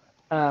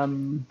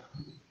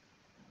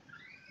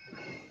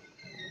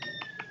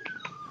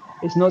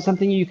 It's not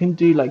something you can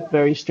do like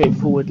very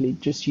straightforwardly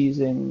just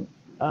using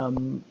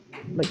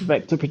like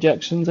vector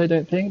projections, I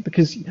don't think,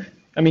 because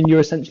I mean you're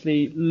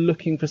essentially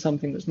looking for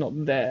something that's not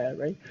there,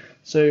 right?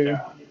 So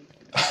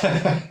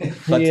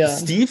but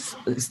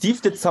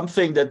Steve did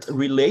something that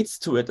relates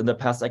to it in the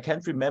past. I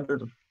can't remember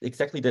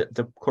exactly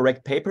the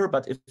correct paper,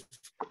 but if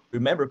I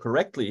remember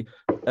correctly,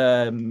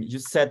 you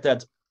said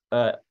that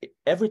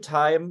every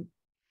time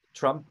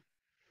Trump,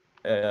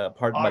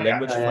 pardon my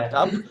language, fucked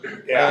up,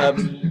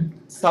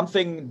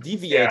 something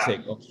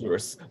deviating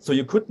occurs. So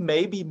you could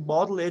maybe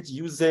model it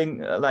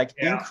using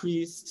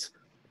increased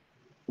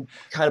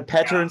kind of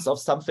patterns of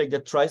something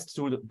that tries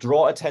to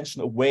draw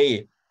attention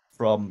away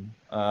from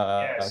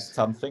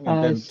something,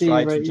 and then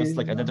try to just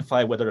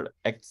identify whether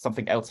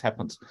something else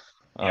happened.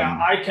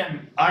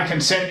 I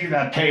can send you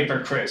that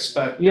paper, Chris.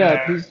 But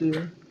please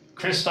do.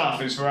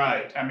 Christoph is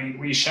right. I mean,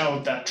 we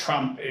showed that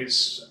Trump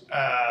is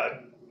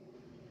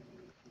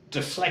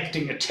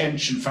deflecting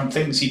attention from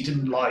things he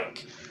didn't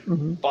like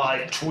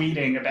by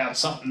tweeting about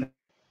something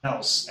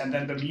else, and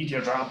then the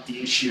media dropped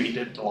the issue he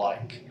didn't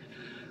like.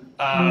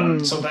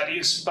 So that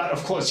is, but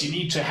of course, you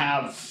need to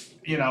have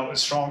a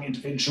strong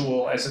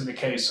individual, as in the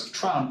case of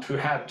Trump, who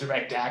had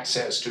direct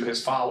access to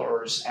his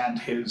followers and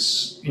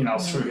his,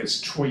 through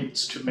his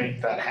tweets to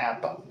make that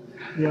happen,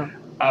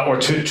 or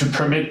to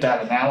permit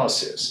that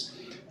analysis.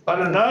 But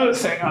another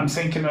thing I'm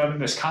thinking of in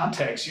this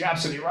context, you're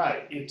absolutely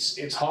right.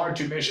 It's hard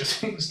to measure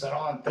things that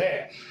aren't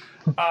there,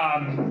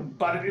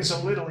 but it is a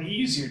little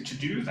easier to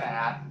do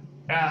that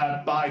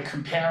by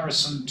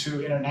comparison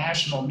to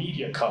international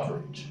media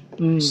coverage.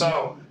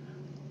 So,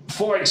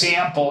 for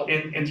example,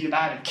 in the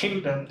United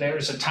Kingdom,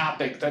 there's a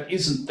topic that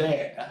isn't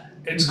there.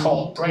 It's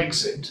called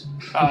Brexit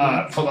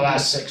for the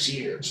last 6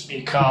 years,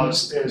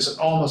 because there's an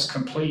almost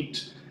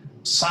complete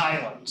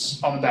silence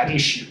on that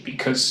issue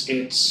because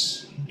it's,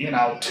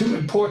 too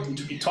important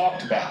to be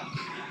talked about.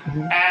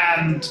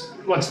 And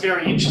what's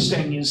very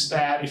interesting is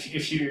that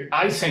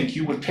I think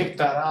you would pick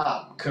that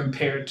up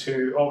compared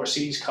to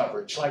overseas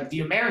coverage. Like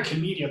the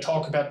American media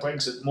talk about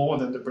Brexit more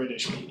than the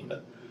British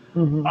media.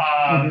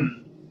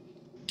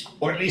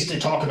 Or at least they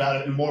talk about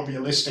it in more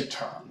realistic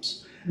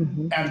terms.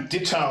 And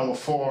ditto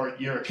for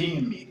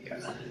European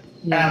media.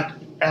 And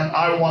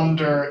I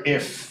wonder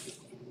if,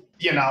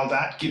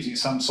 that gives you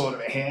some sort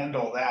of a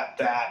handle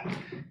that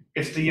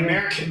if the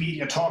American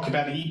media talk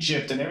about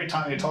Egypt, and every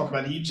time they talk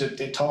about Egypt,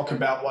 they talk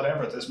about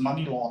whatever, this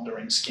money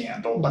laundering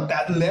scandal, but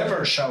that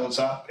never shows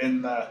up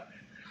in the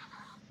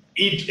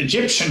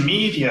Egyptian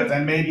media,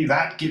 then maybe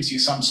that gives you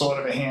some sort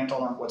of a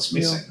handle on what's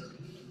missing.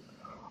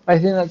 I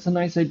think that's a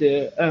nice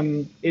idea.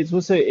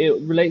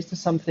 It relates to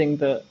something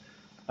that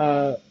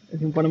I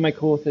think one of my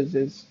co-authors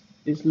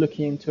is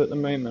looking into at the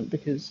moment,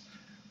 because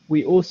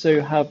we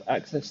also have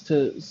access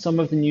to some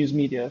of the news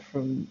media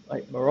from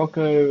like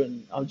Morocco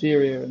and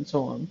Algeria and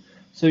so on.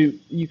 So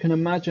you can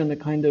imagine a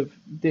kind of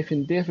diff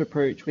in diff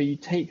approach where you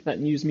take that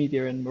news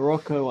media in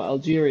Morocco or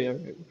Algeria,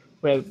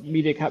 where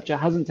media capture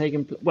hasn't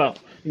taken,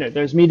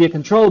 there's media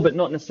control, but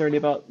not necessarily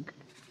about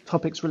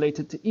topics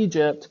related to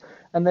Egypt.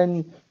 And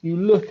then you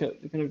look at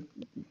kind of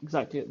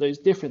exactly at those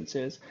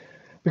differences.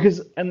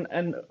 Because,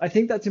 and I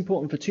think that's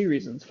important for two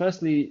reasons.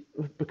 Firstly,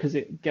 because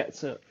it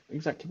gets at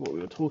exactly what we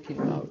were talking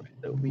about,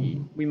 that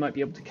we might be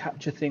able to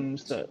capture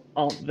things that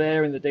aren't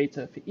there in the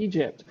data for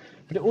Egypt,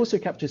 but it also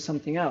captures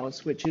something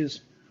else, which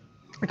is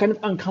a kind of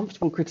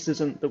uncomfortable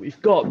criticism that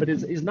we've got, but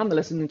is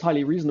nonetheless an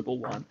entirely reasonable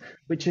one,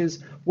 which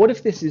is, what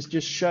if this is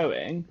just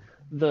showing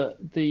that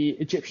the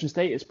Egyptian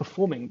state is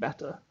performing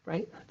better,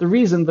 right? The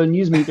reason the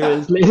news media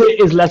is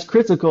less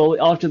critical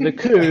after the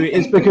coup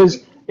is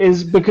because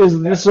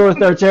this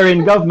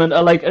authoritarian government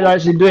are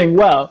actually doing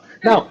well.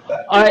 Now,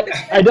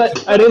 I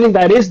don't think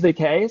that is the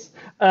case,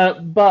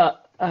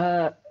 but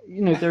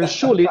there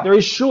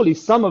is surely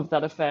some of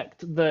that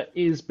effect that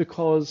is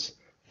because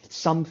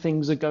some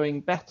things are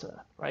going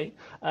better, right?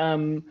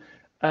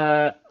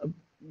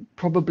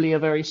 Probably a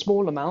very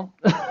small amount.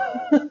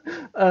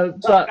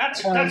 But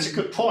that's a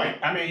good point.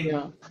 I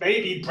mean,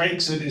 maybe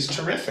Brexit is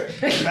terrific.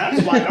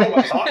 That's why no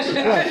one talks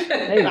about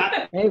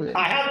it. Maybe.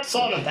 I hadn't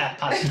thought of that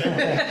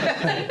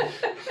possibility.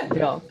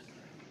 No,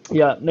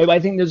 but I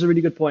think those are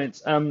really good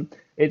points.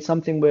 It's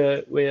something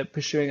we're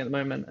pursuing at the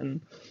moment,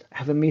 and I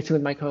have a meeting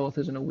with my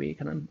co-authors in a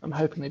week, and I'm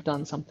hoping they've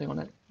done something on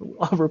it.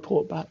 I'll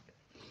report back.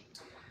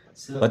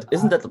 But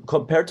isn't that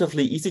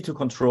comparatively easy to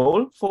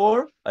control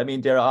for? I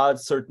mean, there are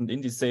certain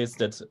indices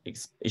that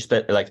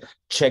like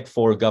check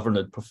for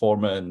government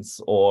performance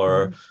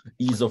or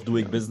ease of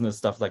doing business,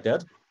 stuff like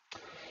that.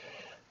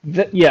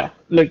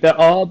 Look, there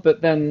are,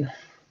 but then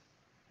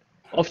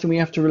often we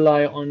have to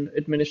rely on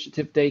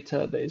administrative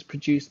data that is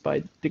produced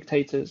by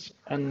dictators,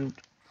 and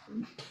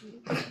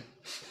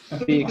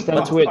the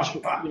extent to which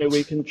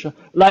we can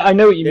I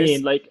know what you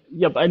mean, but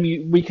I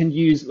mean we can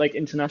use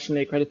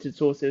internationally accredited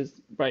sources,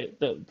 right,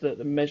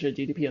 that measure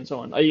GDP and so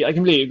on. I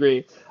completely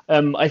agree.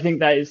 I think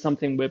that is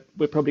something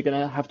we're probably going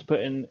to have to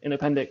put in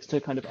appendix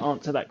to kind of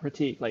answer that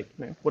critique,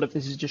 what if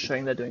this is just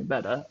showing they're doing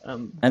better.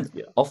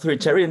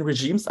 Authoritarian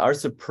regimes are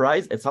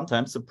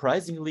sometimes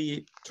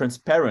surprisingly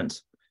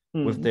transparent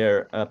with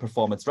their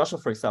performance. Russia,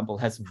 for example,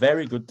 has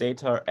very good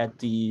data at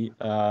the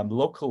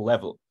local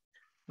level.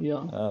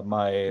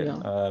 My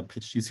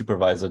PhD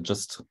supervisor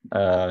just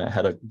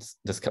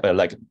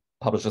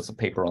publishes a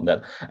paper on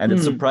that, and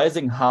it's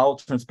surprising how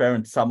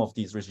transparent some of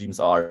these regimes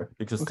are,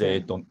 because they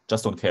don't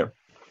care.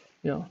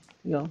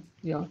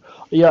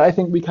 I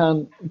think we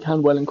can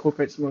well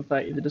incorporate some of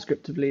that either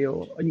descriptively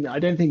or I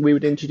don't think we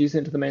would introduce it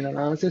into the main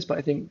analysis, but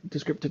I think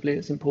descriptively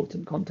it's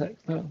important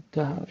context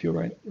to have. You're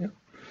right.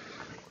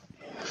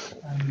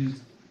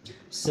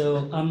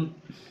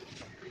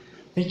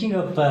 Thinking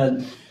of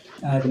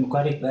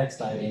democratic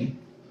backsliding.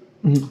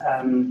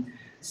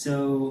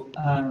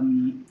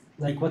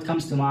 What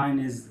comes to mind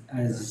is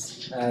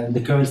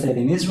the current state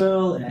in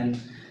Israel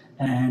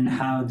and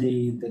how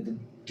the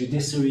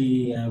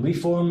judiciary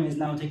reform is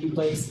now taking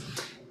place,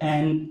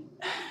 and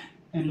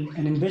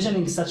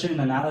envisioning such an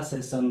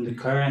analysis on the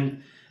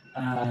current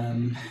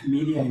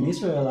media in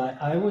Israel,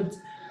 I would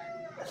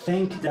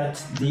think that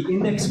the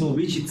index will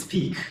reach its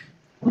peak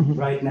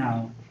right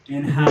now,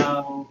 in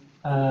how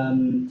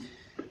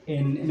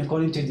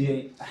according to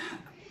the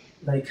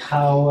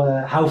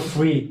how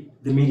free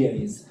the media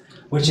is,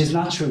 which is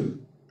not true,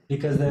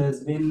 because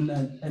there's been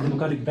a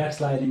democratic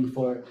backsliding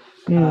for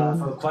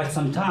quite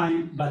some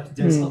time, but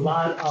there's a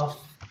lot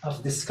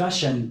of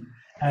discussion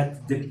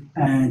at the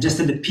just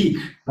at the peak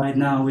right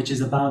now, which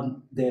is about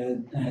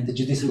the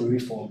judicial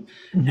reform.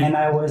 And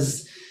I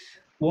was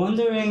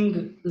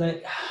wondering,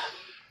 like,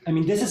 I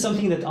mean, this is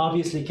something that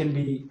obviously can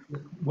be,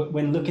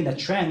 when looking at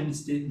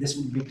trends, this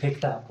would be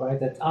picked up, right?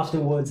 That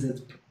afterwards,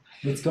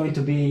 it's going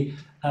to be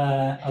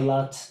a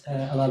lot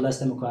less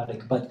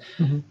democratic. But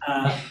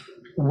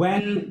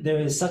when there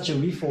is such a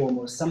reform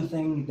or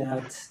something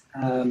that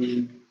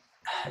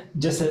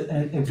just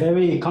a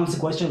very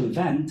consequential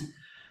event,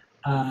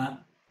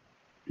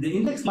 the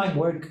index might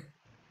work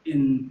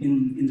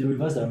in the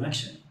reverse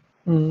direction.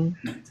 I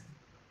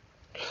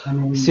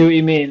mean, See what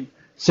you mean.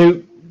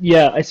 So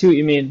yeah, I see what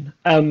you mean.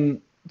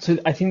 So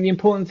I think the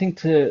important thing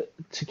to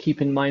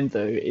keep in mind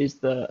though is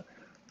that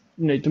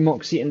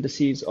democracy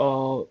indices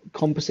are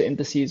composite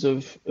indices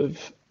of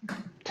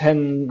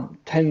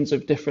tens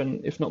of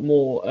different, if not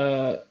more,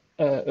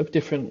 of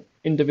different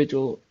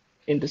individual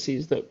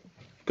indices that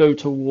go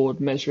toward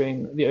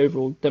measuring the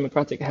overall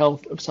democratic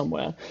health of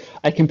somewhere.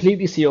 I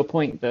completely see your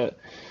point that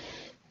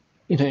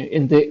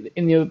in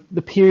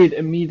the period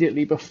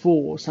immediately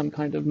before some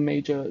kind of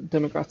major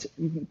democratic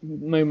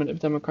moment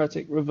of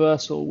democratic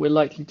reversal, we're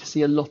likely to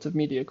see a lot of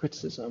media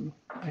criticism,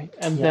 right?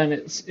 And then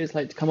it's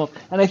like to come off.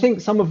 And I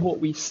think some of what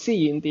we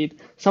see in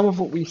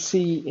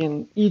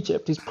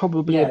Egypt is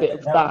probably a bit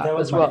of that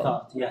was as my well.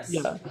 thought, yes.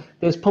 Yeah,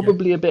 there's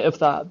probably a bit of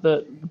that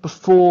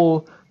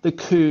before the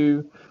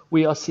coup,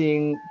 we are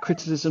seeing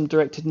criticism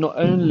directed not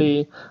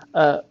only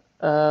at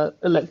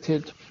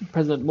elected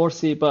President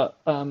Morsi, but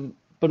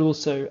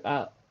also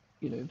at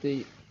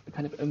the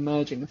kind of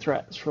emerging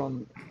threats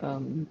from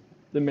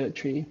the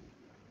military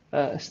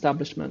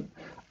establishment.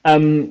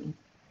 I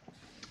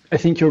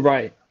think you're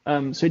right.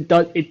 So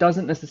it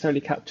doesn't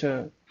necessarily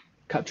capture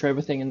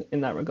everything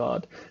in that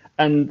regard,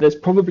 and there's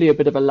probably a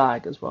bit of a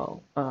lag as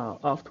well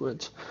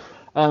afterwards.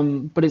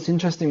 But it's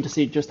interesting to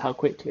see just how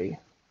quickly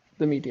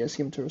the media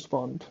seem to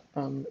respond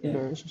in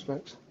various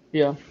respects.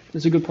 Yeah,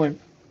 it's a good point.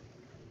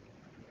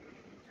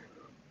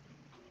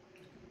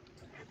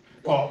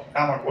 Well,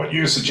 Alan, what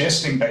you're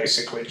suggesting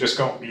basically, just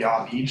going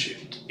beyond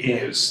Egypt,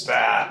 is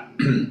that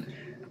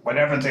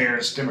whenever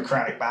there's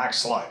democratic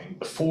backsliding,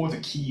 before the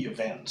key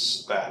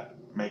events that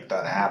make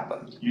that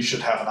happen, you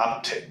should have an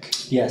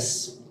uptick.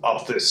 Yes.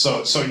 Of this.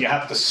 So you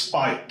have the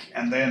spike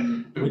and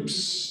then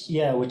oops.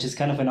 Which is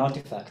kind of an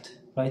artifact,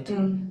 right?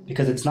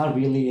 Because it's not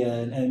really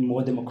a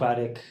more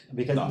democratic,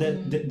 because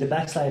the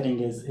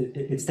backsliding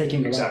it's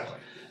taking exactly.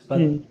 a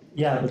lot.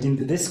 But but in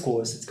the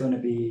discourse, it's going to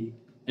be.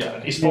 Yeah,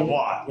 at least for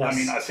one. Yes. I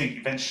mean, I think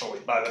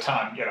eventually, by the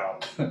time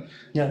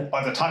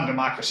by the time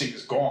democracy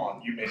is gone,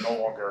 you may no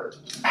longer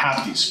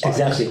have these spikes.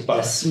 Exactly.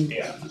 But,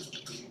 yes.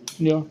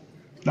 Yeah.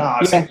 No,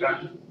 I think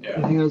that.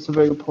 I think that's a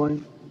very good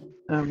point.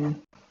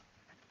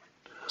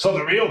 So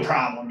the real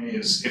problem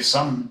is if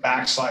some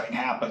backsliding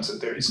happens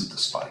that there isn't the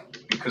spike,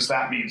 because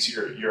that means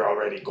you're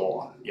already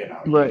gone.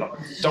 Right.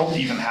 You don't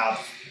even have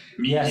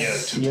media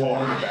to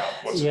talk about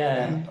what's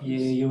going on.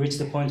 You reach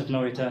the point of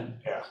no return.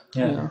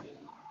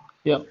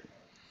 Yeah.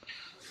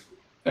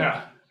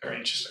 Yeah, very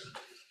interesting.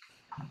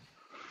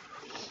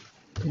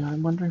 Yeah,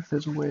 I'm wondering if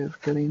there's a way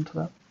of getting into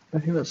that. I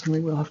think that's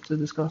something we'll have to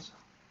discuss.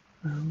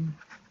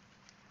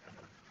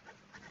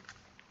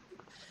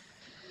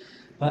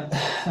 But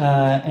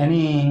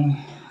any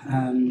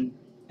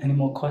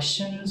more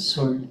questions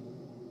or?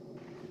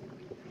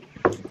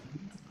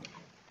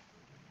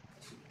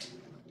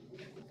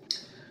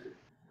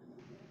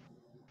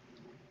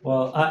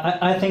 Well,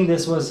 I think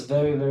this was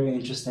very, very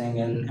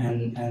interesting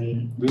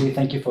and really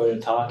thank you for your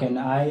talk. And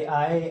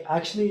I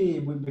actually,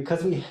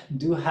 because we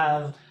do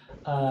have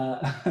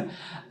a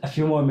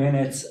few more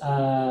minutes,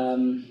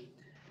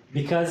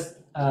 because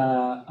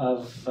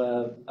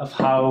of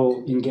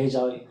how engaged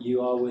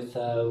you are with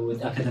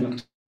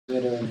academic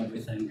Twitter and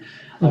everything.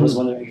 I was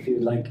wondering if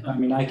you I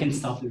can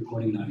stop the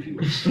recording now if you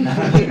wish.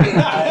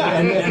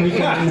 and we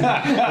can,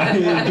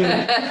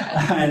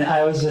 and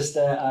I was just,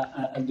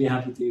 I'd be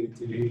happy to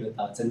hear your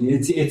thoughts. And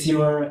it's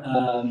your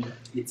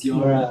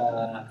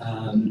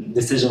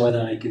decision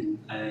whether I can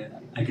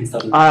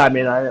stop. I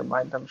mean, I don't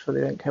mind. I'm sure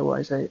they don't care what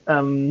I say.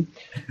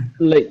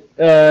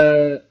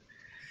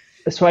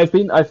 So I've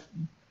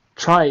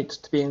tried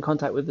to be in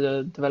contact with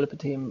the developer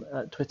team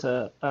at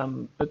Twitter,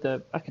 with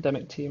the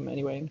academic team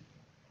anyway.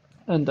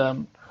 And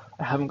I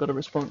haven't got a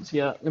response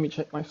yet. Let me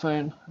check my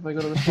phone. Have I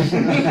got a response?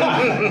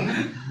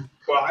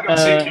 Well, I don't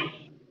think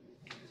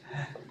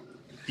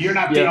you're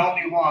not the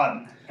only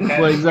one.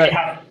 Well,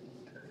 exactly.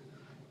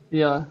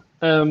 Yeah.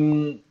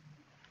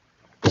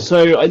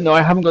 So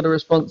I haven't got a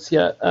response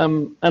yet,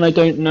 and I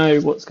don't know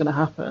what's going to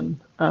happen.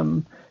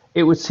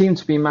 It would seem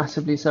to be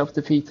massively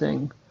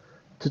self-defeating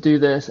to do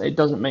this. It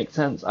doesn't make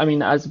sense. I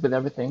mean, as with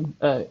everything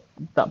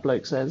that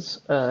bloke says,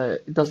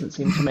 it doesn't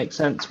seem to make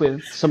sense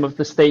with some of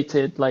the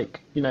stated, like,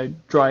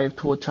 drive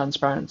toward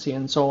transparency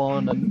and so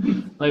on,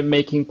 and like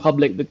making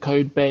public the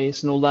code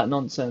base and all that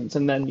nonsense,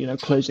 and then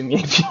closing the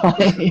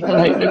API.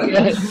 Like,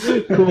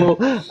 okay, cool.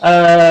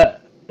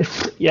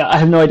 Yeah, I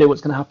have no idea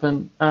what's going to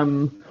happen.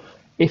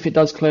 If it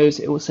does close,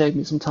 it will save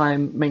me some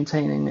time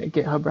maintaining a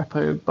GitHub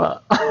repo,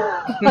 but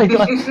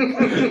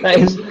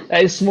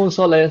that is small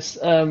solace,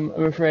 I'm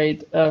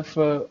afraid,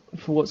 for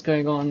what's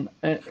going on.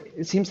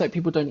 It seems like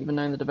people don't even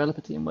know in the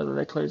developer team whether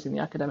they're closing the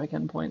academic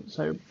endpoint,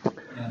 so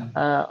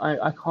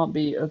I can't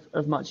be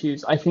of much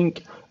use. I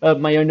think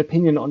my own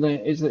opinion on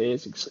it is that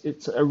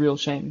it's a real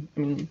shame. I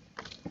mean,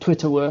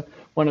 Twitter were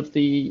one of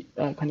the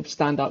kind of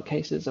standout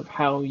cases of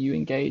how you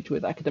engage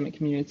with academic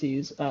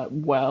communities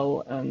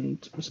well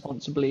and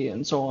responsibly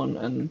and so on.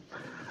 And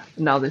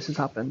now this has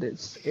happened. It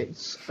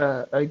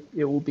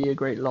will be a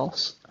great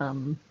loss.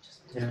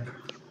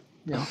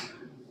 Yeah.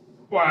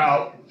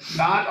 Well,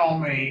 not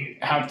only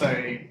have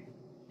they,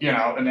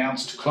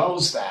 announced to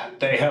close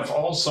that, they have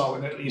also,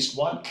 in at least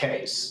one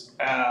case,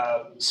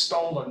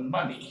 stolen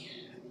money.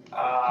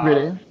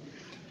 Really?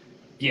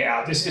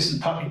 Yeah, this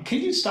isn't public. Can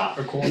you stop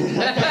recording?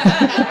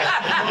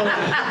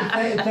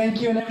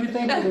 Thank you and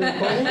everything for the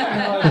recording. I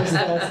know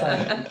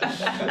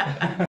I was